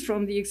conclusions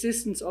from the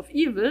existence of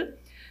evil,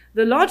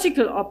 the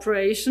logical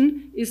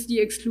operation is the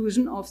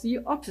exclusion of the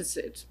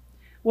opposite.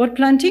 What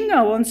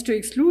Plantinga wants to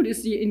exclude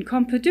is the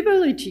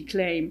incompatibility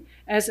claim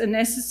as a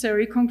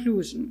necessary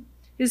conclusion.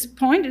 His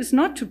point is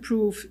not to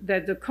prove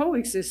that the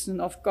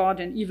coexistence of God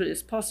and evil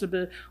is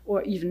possible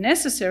or even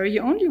necessary. He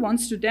only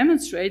wants to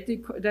demonstrate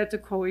that the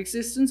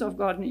coexistence of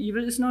God and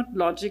evil is not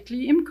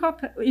logically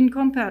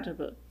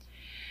incompatible.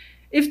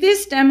 If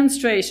this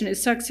demonstration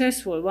is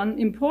successful, one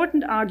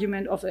important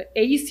argument of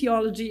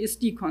atheology is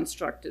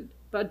deconstructed,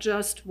 but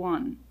just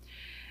one.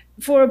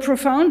 For a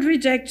profound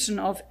rejection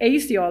of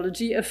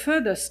atheology, a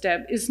further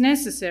step is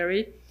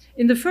necessary.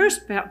 In the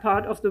first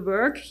part of the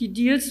work, he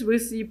deals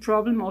with the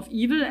problem of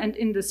evil, and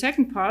in the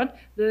second part,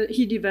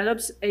 he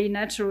develops a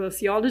natural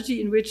theology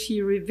in which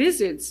he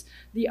revisits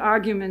the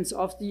arguments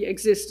of the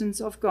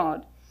existence of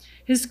God.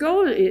 His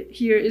goal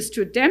here is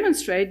to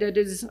demonstrate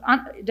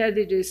that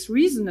it is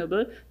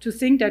reasonable to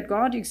think that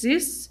God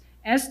exists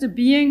as the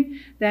being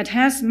that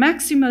has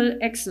maximal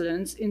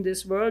excellence in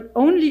this world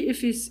only if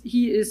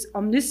he is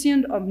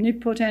omniscient,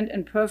 omnipotent,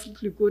 and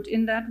perfectly good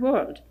in that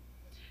world.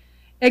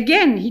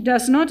 Again, he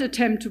does not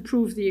attempt to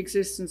prove the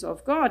existence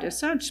of God as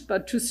such,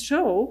 but to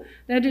show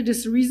that it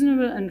is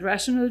reasonable and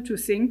rational to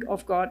think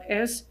of God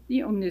as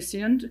the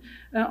omniscient,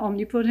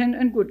 omnipotent,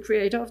 and good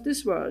creator of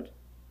this world.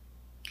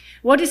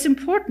 What is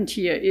important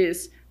here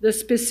is the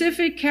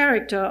specific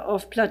character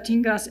of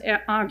Plantinga's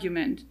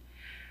argument.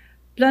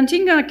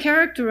 Plantinga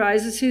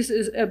characterizes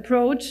his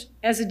approach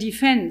as a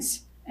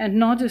defense and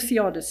not a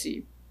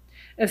theodicy.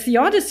 A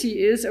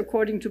theodicy is,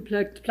 according to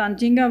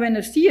Plantinga, when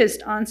a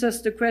theist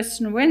answers the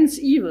question, whence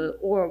evil,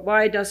 or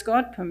why does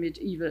God permit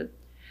evil?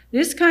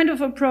 This kind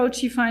of approach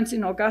he finds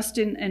in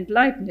Augustine and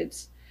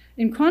Leibniz.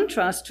 In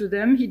contrast to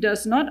them, he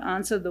does not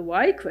answer the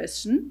why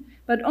question,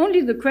 but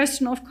only the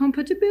question of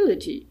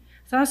compatibility,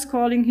 thus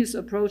calling his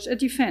approach a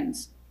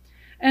defense.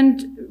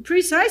 And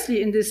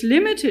precisely in this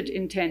limited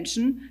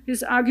intention,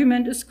 his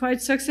argument is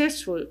quite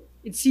successful.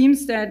 It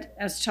seems that,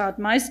 as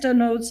Chartmeister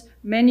notes,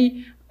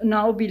 many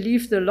now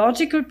believe the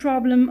logical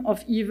problem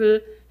of evil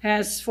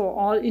has, for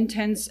all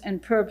intents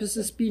and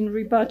purposes, been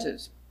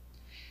rebutted.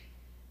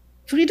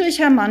 Friedrich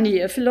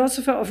Hermanni, a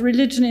philosopher of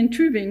religion in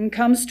Tübingen,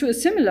 comes to a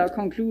similar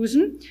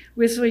conclusion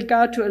with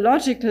regard to a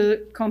logical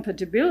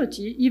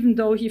compatibility, even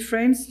though he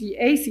frames the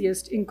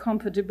atheist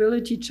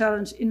incompatibility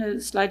challenge in a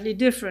slightly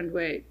different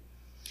way.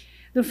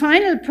 The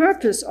final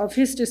purpose of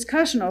his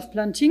discussion of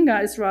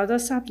Plantinga is rather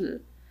subtle.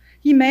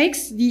 He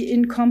makes the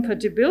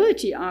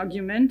incompatibility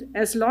argument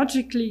as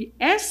logically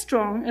as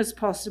strong as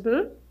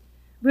possible,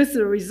 with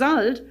the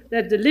result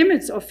that the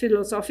limits of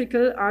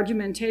philosophical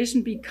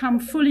argumentation become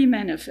fully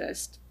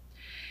manifest.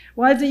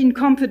 While the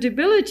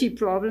incompatibility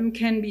problem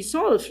can be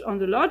solved on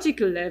the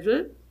logical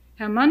level,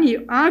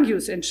 Hermanni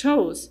argues and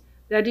shows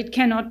that it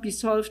cannot be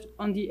solved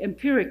on the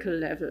empirical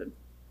level.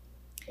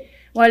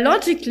 While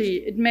logically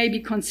it may be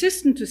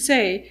consistent to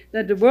say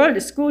that the world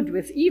is good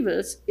with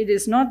evils, it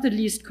is not the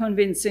least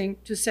convincing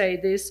to say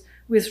this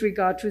with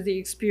regard to the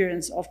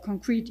experience of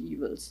concrete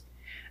evils.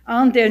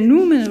 Aren't there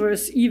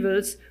numerous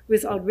evils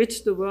without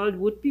which the world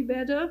would be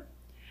better?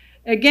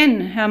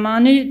 Again,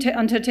 Hermanni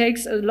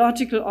undertakes a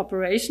logical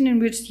operation in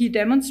which he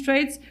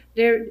demonstrates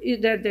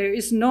that there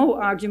is no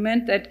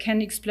argument that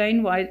can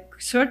explain why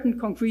certain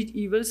concrete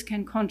evils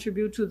can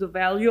contribute to the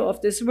value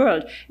of this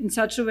world in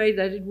such a way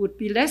that it would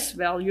be less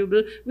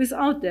valuable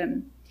without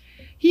them.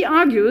 He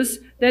argues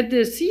that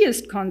the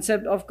theist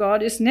concept of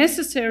God is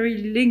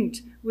necessarily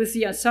linked with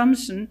the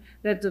assumption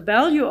that the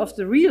value of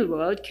the real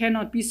world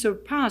cannot be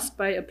surpassed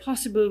by a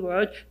possible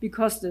world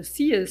because the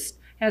theist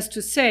has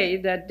to say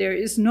that there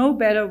is no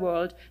better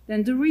world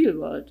than the real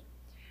world.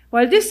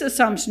 While this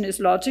assumption is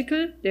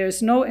logical, there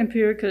is no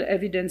empirical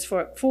evidence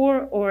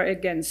for or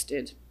against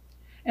it.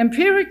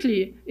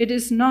 Empirically, it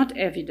is not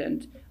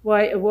evident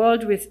why a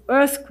world with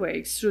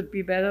earthquakes should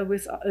be better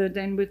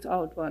than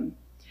without one.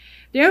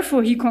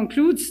 Therefore, he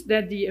concludes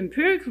that the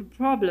empirical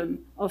problem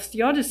of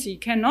theodicy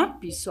cannot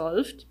be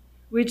solved,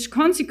 which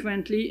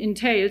consequently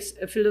entails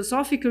a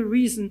philosophical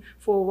reason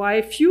for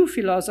why few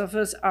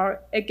philosophers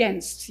are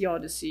against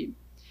theodicy.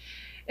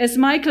 As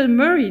Michael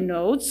Murray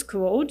notes,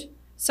 quote,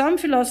 some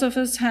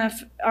philosophers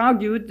have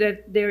argued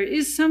that there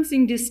is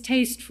something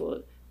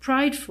distasteful,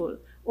 prideful,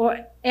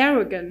 or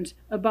arrogant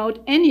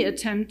about any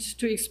attempt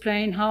to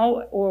explain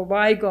how or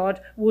why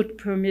God would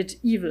permit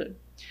evil.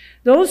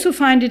 Those who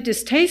find it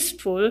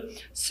distasteful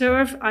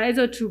serve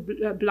either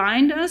to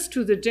blind us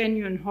to the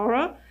genuine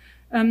horror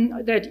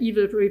that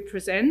evil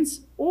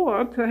represents,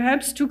 or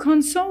perhaps to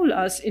console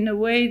us in a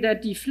way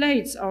that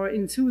deflates our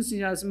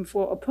enthusiasm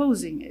for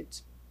opposing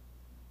it.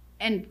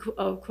 End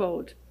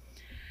quote.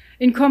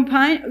 In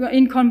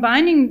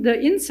combining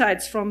the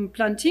insights from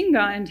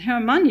Plantinga and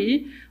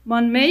Hermanni,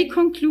 one may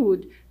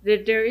conclude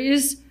that there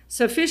is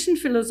sufficient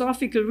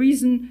philosophical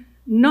reason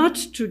not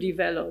to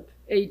develop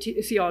a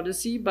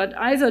theodicy, but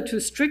either to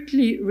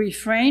strictly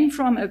refrain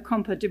from a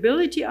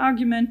compatibility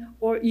argument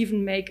or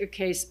even make a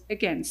case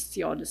against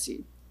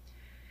theodicy.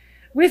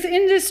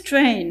 Within this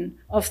train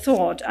of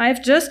thought,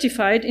 I've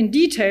justified in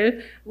detail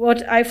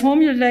what I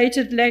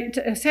formulated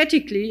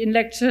aesthetically in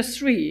Lecture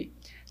 3.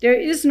 There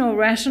is no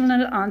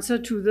rational answer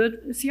to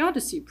the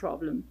theodicy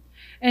problem.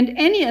 And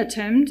any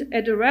attempt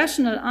at a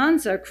rational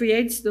answer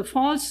creates the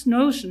false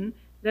notion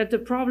that the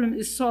problem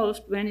is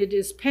solved when it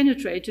is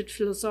penetrated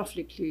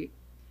philosophically.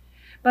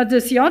 But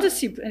the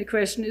theodicy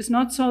question is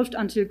not solved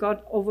until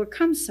God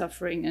overcomes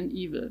suffering and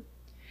evil.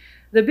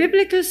 The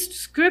biblical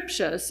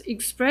scriptures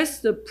express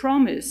the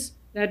promise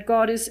that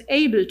God is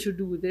able to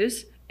do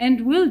this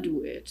and will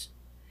do it.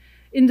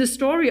 In the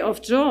story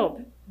of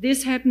Job,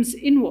 this happens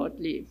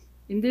inwardly,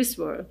 in this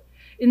world.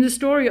 In the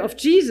story of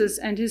Jesus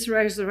and his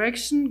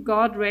resurrection,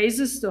 God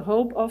raises the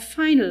hope of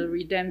final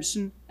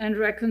redemption and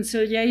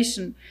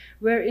reconciliation,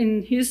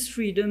 wherein his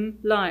freedom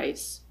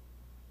lies.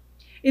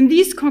 In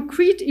these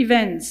concrete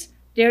events,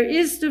 there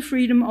is the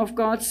freedom of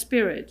God's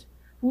Spirit,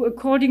 who,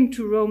 according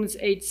to Romans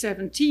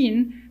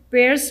 8:17,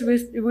 bears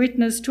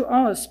witness to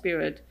our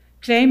spirit,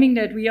 claiming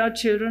that we are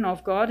children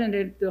of God and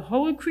that the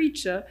whole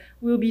creature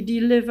will be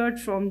delivered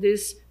from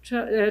this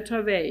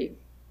travail.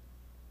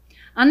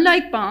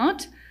 Unlike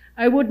Barth,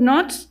 I would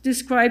not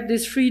describe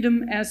this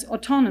freedom as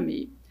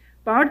autonomy.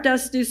 Barth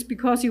does this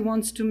because he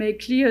wants to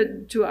make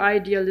clear to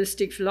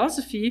idealistic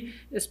philosophy,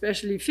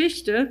 especially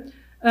Fichte,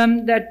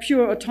 that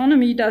pure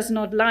autonomy does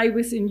not lie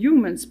within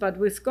humans, but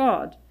with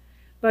God.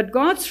 But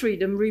God's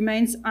freedom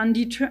remains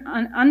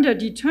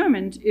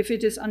underdetermined if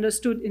it is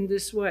understood in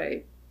this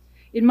way.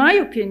 In my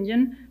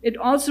opinion, it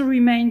also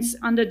remains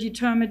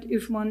underdetermined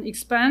if one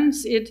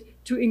expands it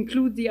to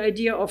include the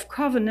idea of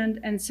covenant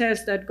and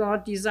says that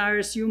God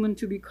desires humans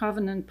to be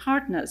covenant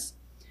partners.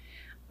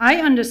 I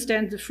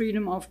understand the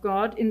freedom of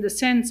God in the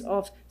sense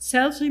of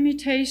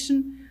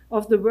self-limitation,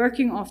 of the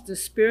working of the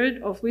Spirit,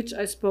 of which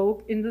I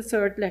spoke in the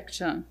third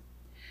lecture.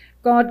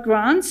 God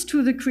grants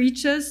to the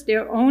creatures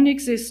their own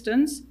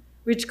existence,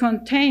 which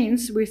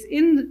contains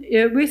within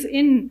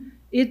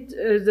it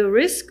the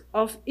risk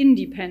of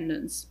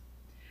independence.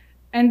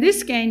 And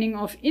this gaining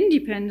of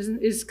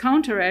independence is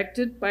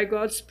counteracted by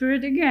God's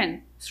Spirit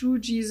again, through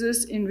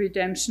Jesus in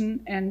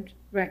redemption and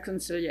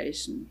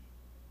reconciliation.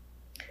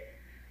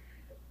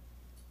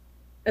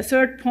 A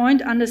third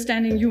point,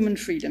 understanding human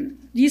freedom.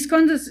 These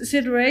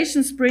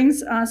considerations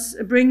brings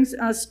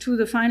us to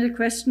the final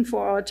question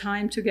for our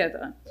time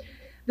together.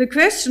 The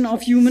question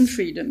of human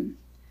freedom.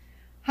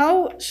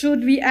 How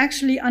should we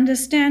actually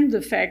understand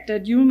the fact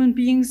that human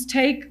beings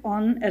take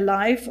on a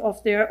life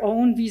of their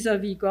own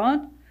vis-à-vis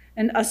God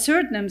and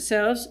assert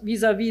themselves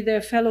vis-à-vis their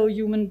fellow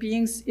human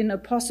beings in all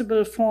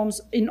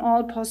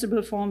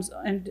possible forms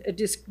and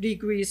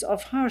degrees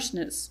of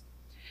harshness?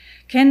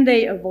 Can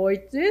they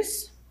avoid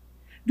this?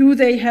 Do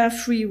they have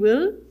free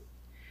will?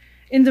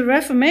 In the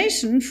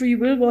Reformation, free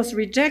will was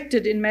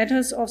rejected in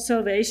matters of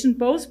salvation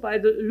both by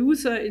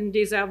Luther in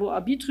De Servo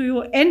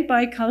Arbitrio and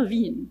by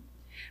Calvin.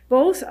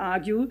 Both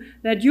argue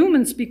that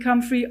humans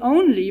become free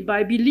only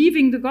by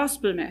believing the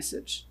gospel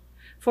message.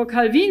 For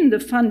Calvin, the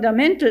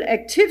fundamental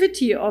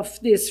activity of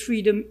this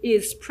freedom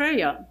is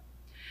prayer,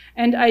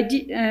 and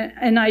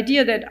an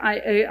idea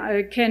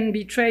that can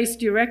be traced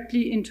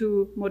directly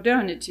into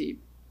modernity.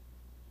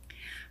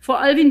 For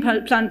Alvin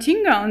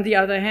Plantinga, on the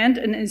other hand,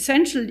 an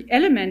essential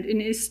element in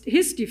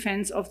his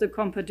defense of the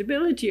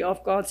compatibility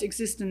of God's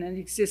existence and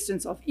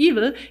existence of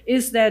evil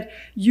is that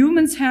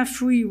humans have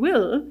free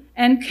will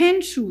and can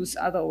choose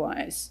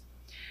otherwise.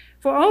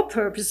 For our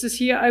purposes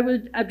here, I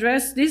will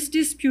address this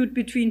dispute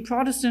between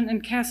Protestant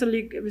and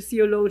Catholic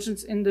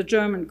theologians in the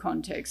German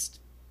context.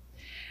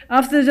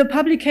 After the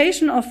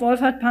publication of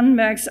Wolfhard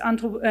Pannenberg's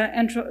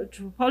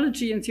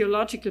Anthropology and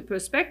Theological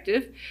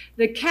Perspective,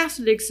 the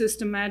Catholic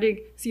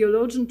systematic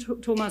theologian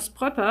Thomas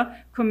Pröpper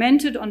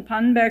commented on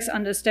Pannenberg's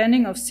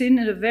understanding of sin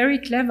in a very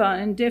clever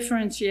and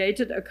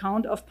differentiated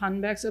account of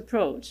Pannenberg's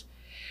approach.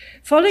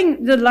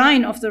 Following the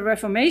line of the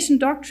Reformation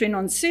doctrine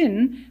on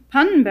sin,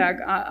 Pannenberg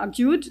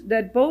argued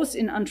that both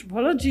in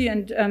anthropology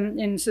and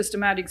in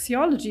systematic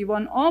theology,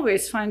 one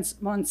always finds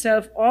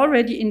oneself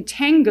already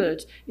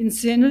entangled in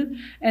sin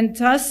and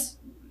thus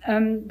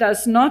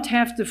does not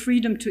have the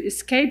freedom to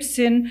escape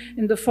sin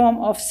in the form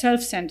of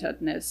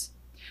self-centeredness.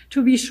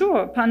 To be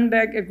sure,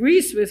 Pannenberg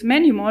agrees with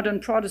many modern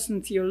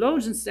Protestant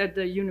theologians that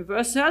the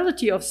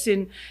universality of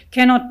sin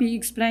cannot be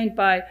explained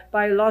by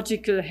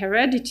biological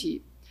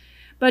heredity.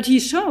 But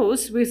he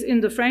shows, within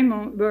the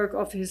framework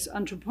of his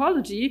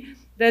anthropology,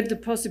 that the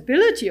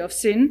possibility of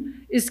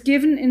sin is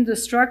given in the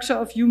structure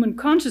of human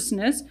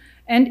consciousness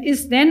and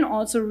is then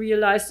also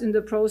realized in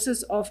the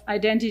process of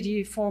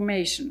identity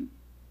formation.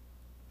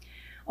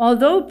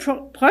 Although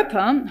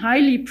Pröpper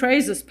highly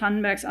praises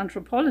Pannenberg's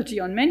anthropology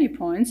on many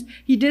points,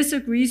 he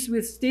disagrees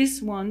with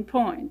this one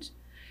point.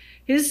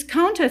 His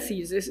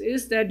counter-thesis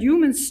is that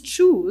humans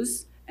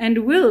choose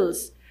and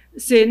wills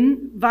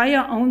sin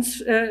via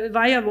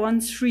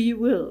one's free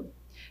will.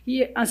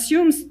 He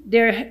assumes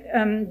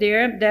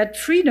there that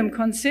freedom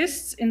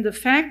consists in the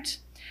fact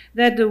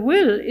that the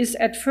will is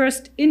at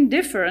first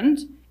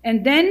indifferent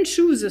and then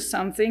chooses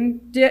something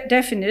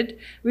definite,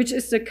 which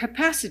is the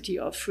capacity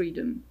of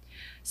freedom.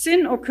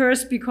 Sin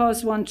occurs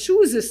because one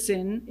chooses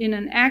sin in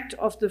an act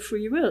of the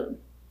free will.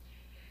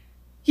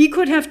 He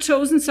could have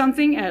chosen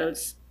something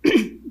else,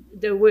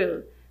 the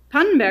will.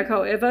 Pannenberg,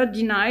 however,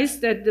 denies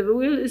that the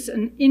will is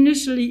an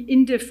initially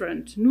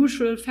indifferent,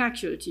 neutral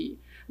faculty,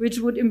 which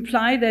would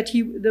imply that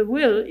the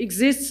will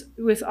exists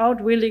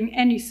without willing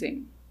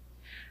anything.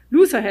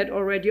 Luther had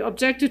already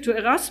objected to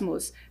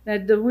Erasmus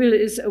that the will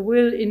is a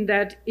will in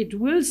that it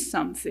wills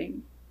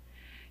something.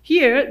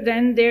 Here,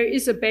 then, there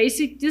is a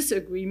basic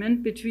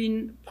disagreement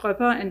between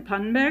Pröpper and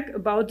Pannenberg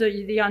about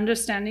the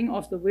understanding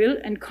of the will,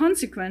 and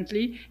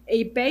consequently,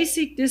 a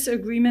basic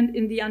disagreement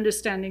in the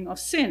understanding of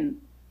sin.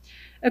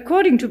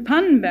 According to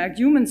Pannenberg,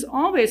 humans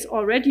always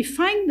already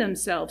find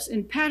themselves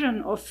in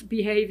pattern of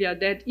behavior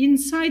that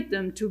incite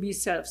them to be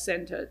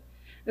self-centered.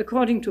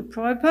 According to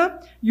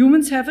Pröpper,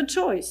 humans have a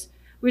choice,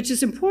 which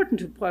is important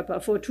to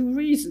Pröpper for two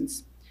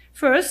reasons.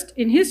 First,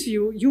 in his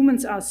view,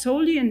 humans are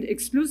solely and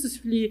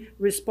exclusively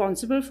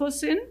responsible for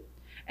sin.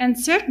 And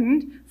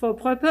second, for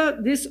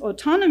Pröpper, this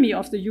autonomy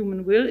of the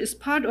human will is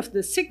part of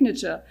the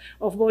signature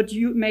of what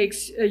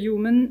makes a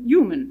human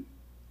human.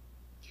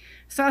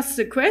 Thus,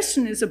 the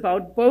question is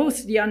about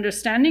both the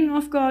understanding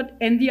of God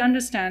and the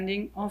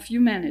understanding of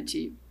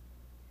humanity.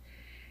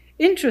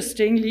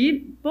 Interestingly,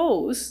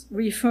 both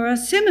refer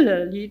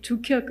similarly to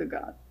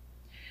Kierkegaard.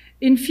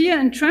 In Fear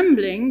and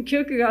Trembling,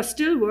 Kierkegaard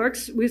still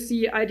works with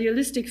the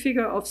idealistic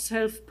figure of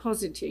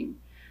self-positing.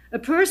 A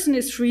person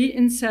is free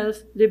in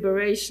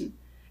self-liberation.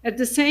 At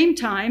the same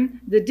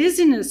time, the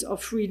dizziness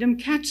of freedom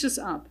catches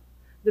up.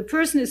 The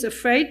person is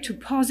afraid to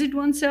posit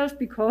oneself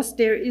because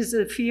there is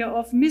a fear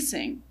of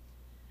missing.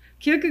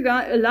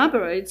 Kierkegaard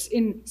elaborates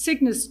in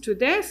Sickness to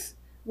Death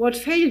what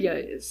failure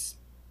is.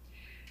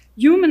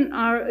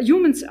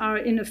 Humans are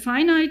in a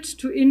finite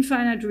to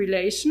infinite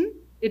relation.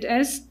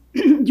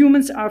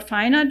 Humans are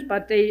finite,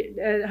 but they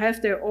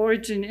have their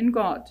origin in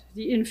God,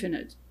 the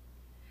infinite.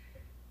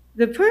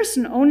 The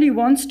person only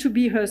wants to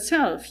be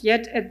herself,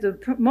 yet at the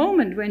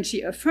moment when she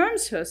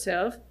affirms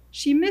herself,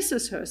 she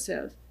misses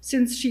herself,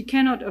 since she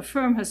cannot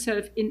affirm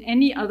herself in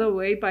any other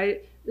way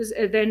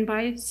than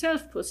by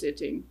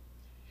self-positing.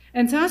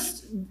 And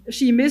thus,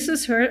 she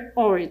misses her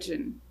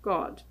origin,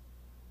 God.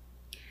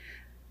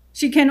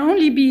 She can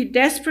only be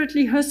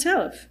desperately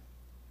herself.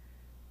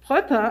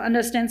 Pröpper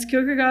understands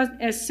Kierkegaard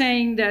as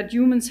saying that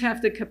humans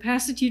have the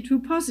capacity to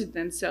posit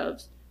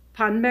themselves.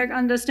 Pannenberg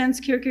understands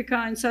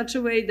Kierkegaard in such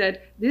a way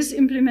that this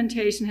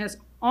implementation has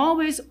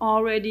always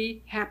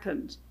already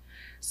happened.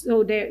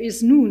 So there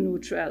is no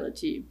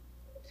neutrality.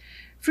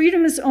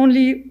 Freedom is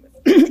only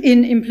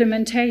in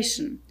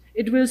implementation.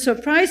 It will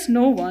surprise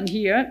no one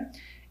here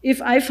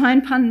if I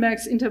find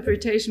Pannenberg's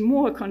interpretation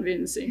more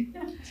convincing.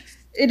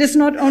 It is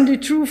not only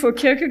true for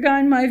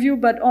Kierkegaard, in my view,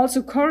 but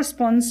also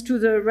corresponds to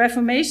the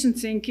Reformation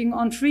thinking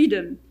on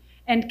freedom.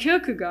 And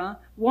Kierkegaard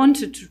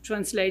wanted to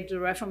translate the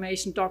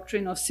Reformation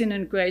doctrine of sin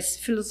and grace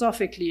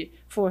philosophically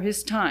for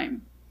his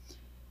time.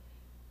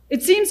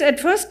 It seems at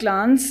first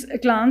glance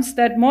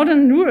that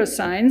modern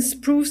neuroscience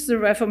proves the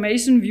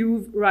Reformation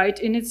view right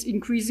in its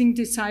increasing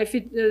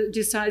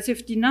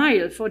decisive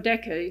denial for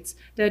decades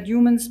that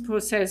humans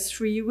possess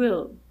free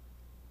will.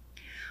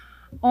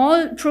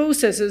 All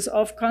processes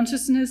of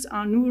consciousness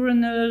are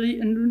neuronally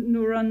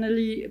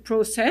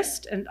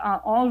processed and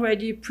are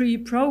already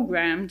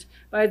pre-programmed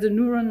by the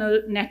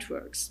neuronal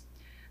networks.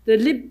 The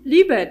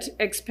Libet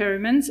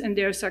experiments and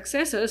their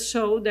successors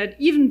show that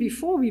even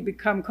before we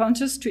become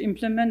conscious to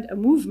implement a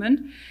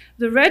movement,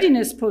 the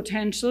readiness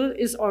potential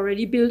is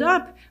already built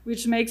up,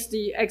 which makes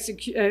the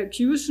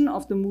execution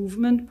of the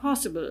movement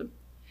possible.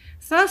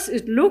 Thus,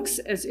 it looks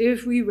as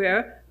if we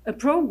were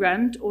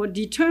programmed or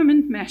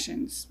determined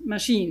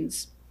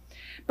machines.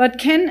 But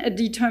can a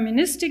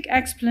deterministic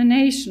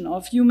explanation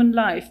of human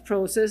life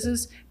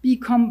processes be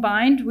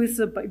combined with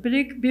the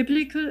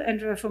biblical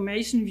and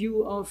Reformation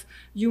view of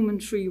human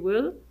free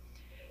will?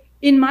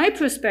 In my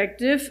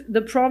perspective,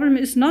 the problem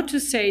is not to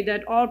say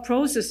that all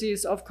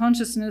processes of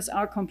consciousness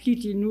are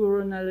completely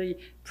neuronally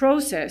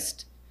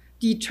processed.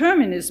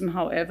 Determinism,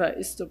 however,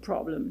 is the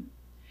problem.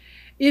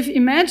 If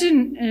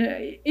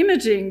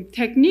imaging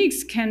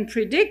techniques can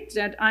predict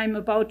that I'm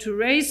about to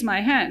raise my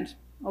hand,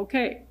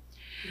 okay.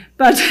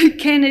 But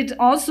can it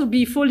also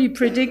be fully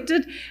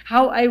predicted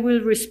how I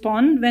will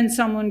respond when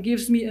someone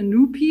gives me a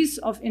new piece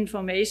of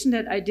information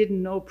that I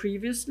didn't know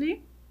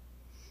previously?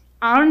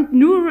 Aren't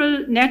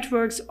neural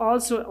networks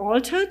also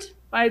altered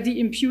by the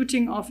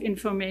imputing of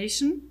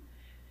information?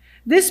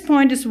 This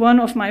point is one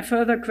of my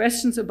further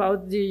questions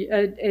about the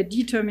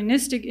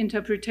deterministic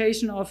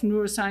interpretation of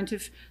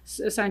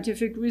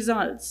neuroscientific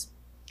results.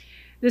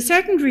 The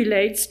second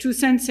relates to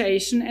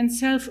sensation and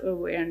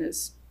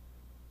self-awareness.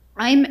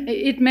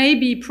 It may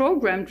be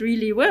programmed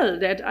really well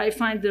that I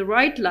find the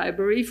right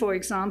library, for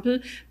example,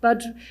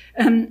 but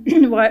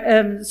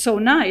so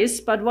nice,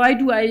 but why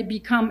do I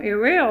become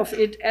aware of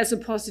it as a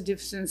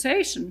positive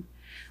sensation?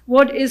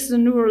 What is the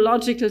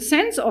neurological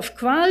sense of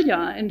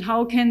qualia and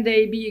how can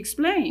they be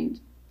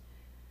explained?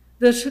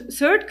 The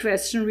third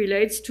question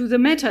relates to the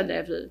meta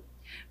level.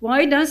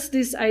 Why does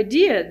this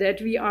idea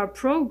that we are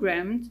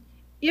programmed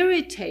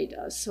irritate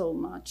us so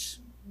much?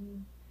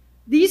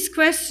 These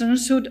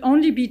questions should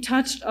only be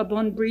touched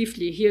upon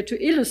briefly here to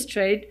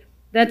illustrate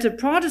that the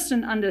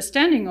Protestant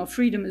understanding of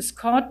freedom is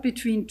caught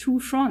between two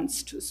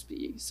fronts,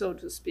 so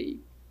to speak.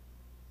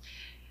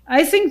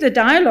 I think the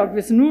dialogue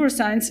with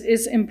neuroscience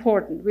is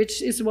important,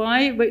 which is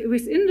why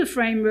within the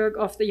framework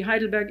of the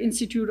Heidelberg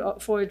Institute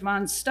for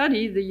Advanced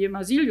Study, the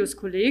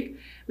Marsilius-Kolleg,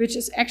 which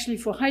is actually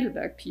for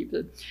Heidelberg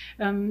people,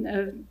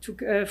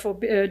 for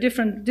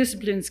different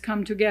disciplines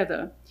come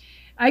together.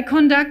 I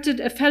conducted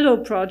a fellow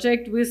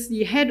project with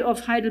the head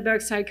of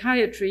Heidelberg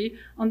Psychiatry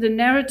on the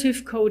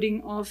narrative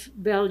coding of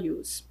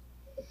values.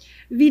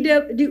 We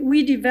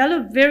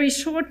developed very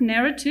short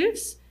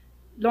narratives.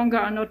 Longer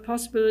are not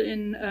possible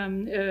in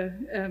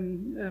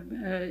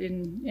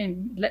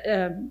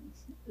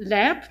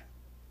lab.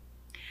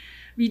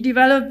 We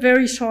developed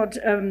very short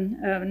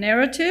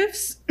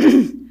narratives.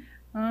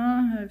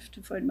 I have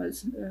to find my...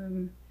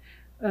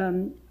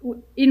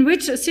 in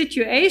which a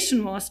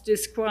situation was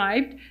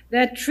described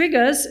that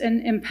triggers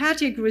an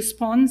empathic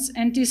response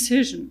and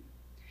decision.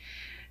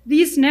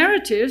 These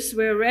narratives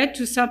were read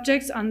to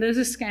subjects under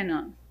the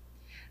scanner.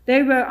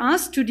 They were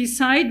asked to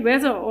decide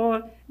whether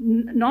or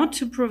not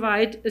to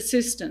provide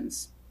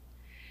assistance.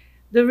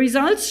 The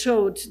results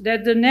showed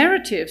that the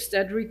narratives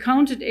that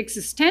recounted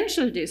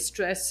existential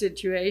distress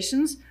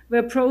situations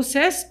were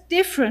processed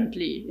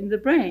differently in the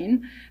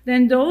brain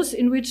than those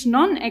in which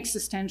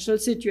non-existential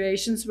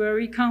situations were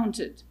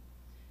recounted.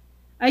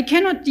 I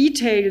cannot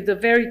detail the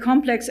very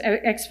complex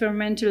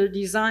experimental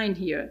design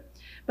here,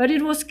 but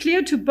it was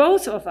clear to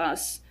both of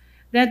us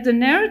that the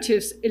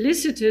narratives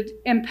elicited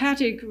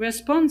empathic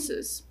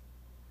responses.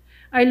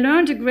 I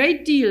learned a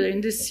great deal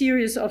in this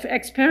series of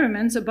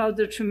experiments about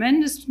the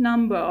tremendous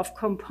number of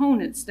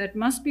components that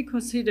must be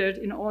considered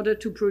in order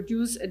to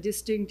produce a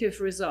distinctive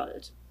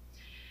result.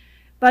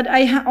 But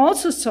I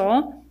also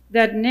saw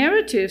that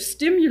narratives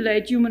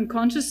stimulate human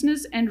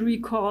consciousness and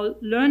recall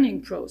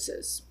learning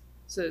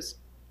processes.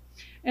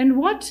 And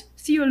what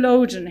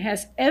theologian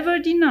has ever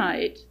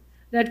denied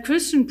that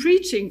Christian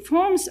preaching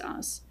forms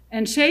us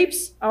and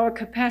shapes our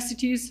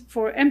capacities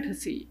for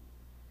empathy?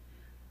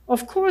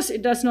 Of course,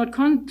 it does not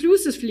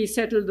conclusively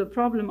settle the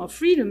problem of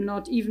freedom,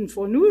 not even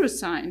for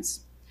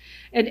neuroscience.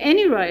 At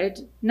any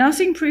rate,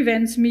 nothing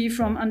prevents me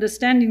from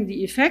understanding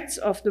the effects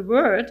of the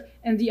word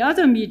and the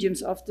other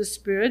mediums of the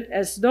spirit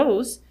as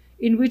those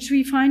in which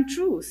we find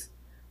truth,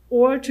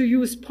 or to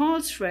use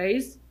Paul's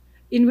phrase,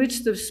 in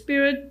which the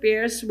Spirit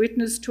bears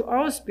witness to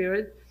our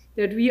spirit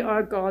that we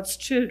are God's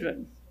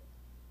children.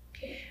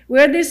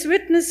 Where this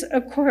witness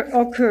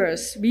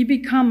occurs, we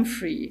become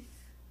free.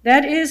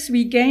 That is,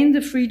 we gain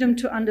the freedom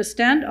to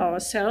understand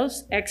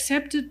ourselves,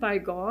 accepted by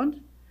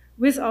God,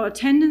 with our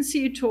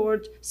tendency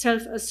toward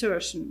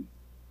self-assertion.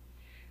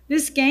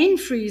 This gain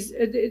frees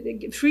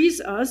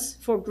us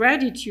for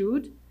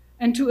gratitude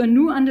and to a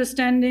new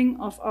understanding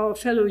of our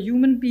fellow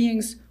human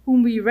beings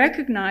whom we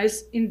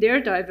recognize in their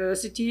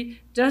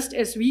diversity, just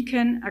as we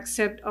can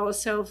accept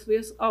ourselves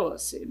with our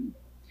sin.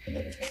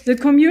 The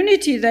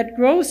community that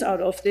grows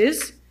out of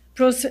this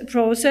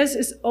process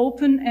is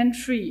open and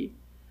free,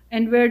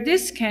 and where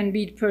this can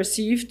be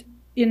perceived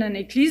in an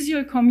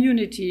ecclesial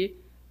community,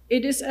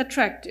 it is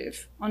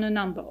attractive on a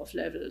number of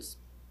levels.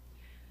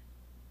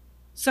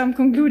 Some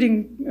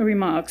concluding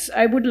remarks.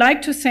 I would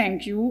like to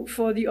thank you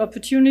for the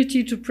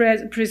opportunity to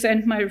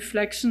present my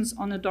reflections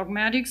on the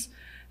dogmatics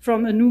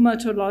from a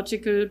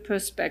pneumatological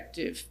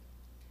perspective.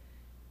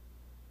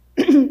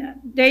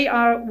 They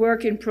are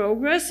work in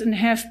progress and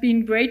have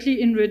been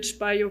greatly enriched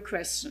by your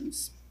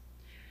questions.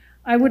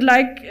 I would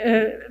like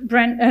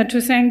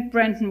to thank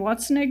Brenton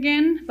Watson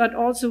again, but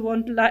also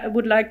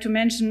would like to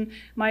mention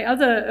my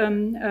other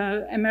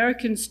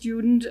American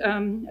student,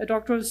 a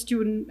doctoral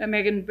student,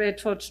 Megan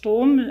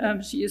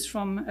Bedford-Strom. She is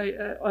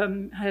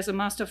has a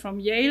master from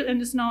Yale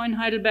and is now in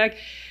Heidelberg.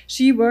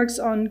 She works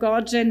on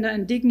God, gender,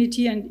 and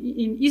dignity and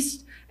in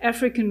East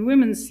African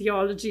women's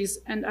theologies,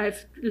 and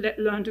I've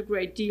learned a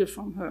great deal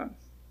from her.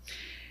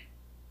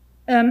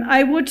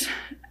 I would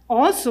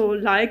also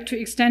like to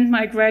extend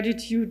my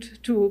gratitude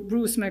to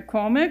Bruce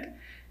McCormack,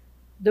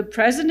 the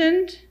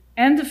president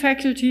and the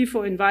faculty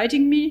for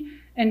inviting me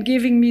and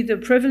giving me the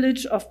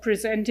privilege of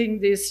presenting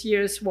this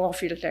year's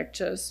Warfield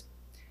Lectures.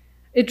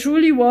 It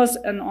truly was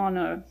an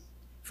honor.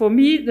 For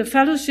me, the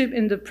fellowship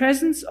in the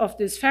presence of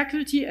this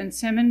faculty and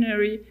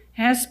seminary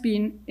has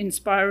been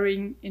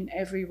inspiring in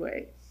every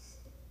way.